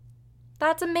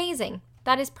 That's amazing.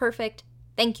 That is perfect.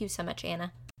 Thank you so much,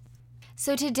 Anna.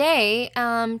 So today,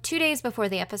 2 days before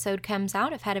the episode comes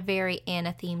out, I've had a very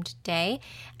Anna-themed day.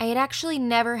 I had actually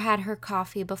never had her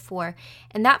coffee before,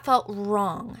 and that felt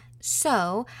wrong.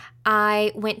 So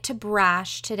I went to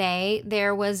Brash today.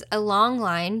 There was a long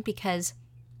line because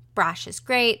Brash is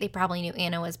great. They probably knew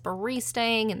Anna was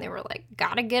baristaing, and they were like,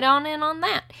 gotta get on in on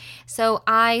that. So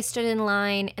I stood in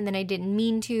line, and then I didn't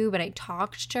mean to, but I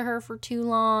talked to her for too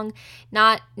long.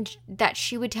 Not that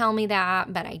she would tell me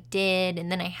that, but I did.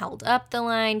 And then I held up the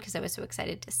line because I was so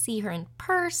excited to see her in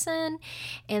person.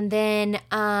 And then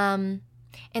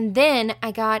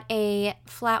I got a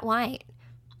flat white.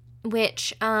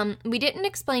 which we didn't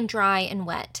explain dry and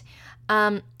wet.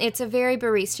 It's a very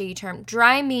barista term.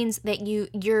 Dry means that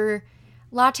your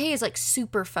latte is like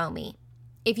super foamy.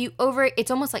 If you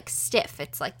it's almost like stiff.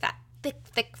 It's like that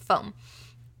thick foam.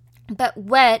 But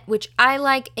wet, which I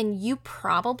like and you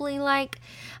probably like,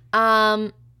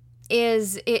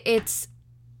 it's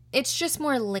just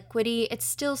more liquidy. It's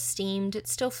still steamed.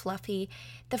 It's still fluffy.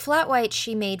 The flat white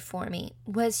she made for me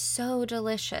was so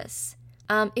delicious.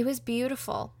 It was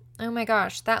beautiful. Oh my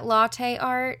gosh, that latte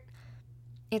art,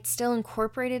 it's still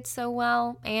incorporated so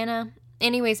well. Anna.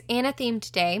 Anyways, Anna themed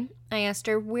today. I asked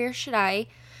her, where should I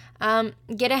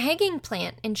get a hanging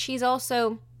plant? And she's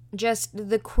also just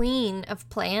the queen of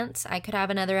plants. I could have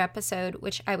another episode,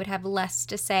 which I would have less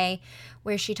to say,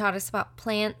 where she taught us about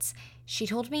plants. She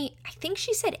told me, I think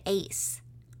she said Ace.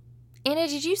 Anna,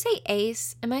 did you say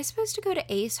Ace? Am I supposed to go to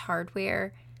Ace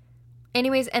Hardware?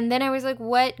 Anyways, and then I was like,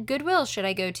 what Goodwill should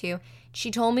I go to?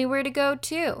 She told me where to go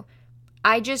too.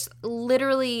 I just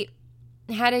literally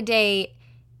had a day,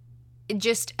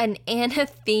 just an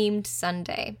Anna-themed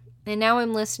Sunday. And now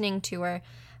I'm listening to her.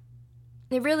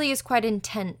 It really is quite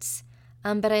intense,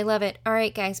 but I love it. All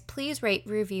right, guys, please rate,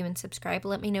 review, and subscribe.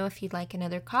 Let me know if you'd like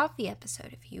another coffee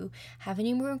episode. If you have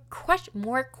any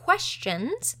more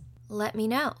questions, let me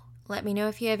know. Let me know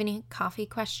if you have any coffee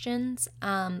questions.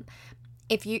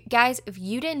 If you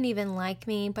didn't even like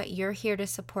me, but you're here to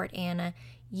support Anna,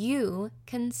 you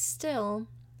can still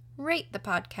rate the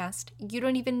podcast. You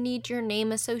don't even need your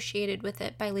name associated with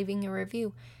it by leaving a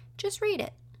review. Just rate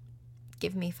it.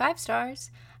 Give me 5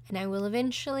 stars, and I will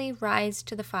eventually rise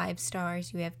to the 5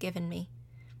 stars you have given me.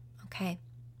 Okay.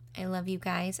 I love you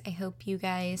guys. I hope you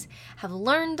guys have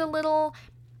learned a little,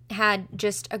 had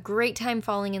just a great time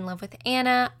falling in love with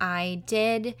Anna. I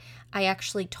did. I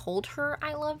actually told her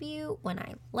I love you when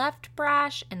I left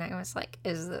Brash, and I was like,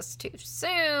 is this too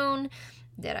soon?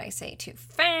 Did I say too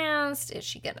fast? Is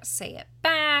she gonna say it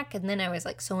back? And then I was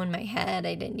like so in my head,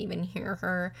 I didn't even hear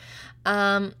her.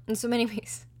 And so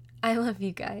anyways, I love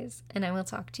you guys, and I will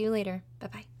talk to you later.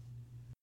 Bye-bye.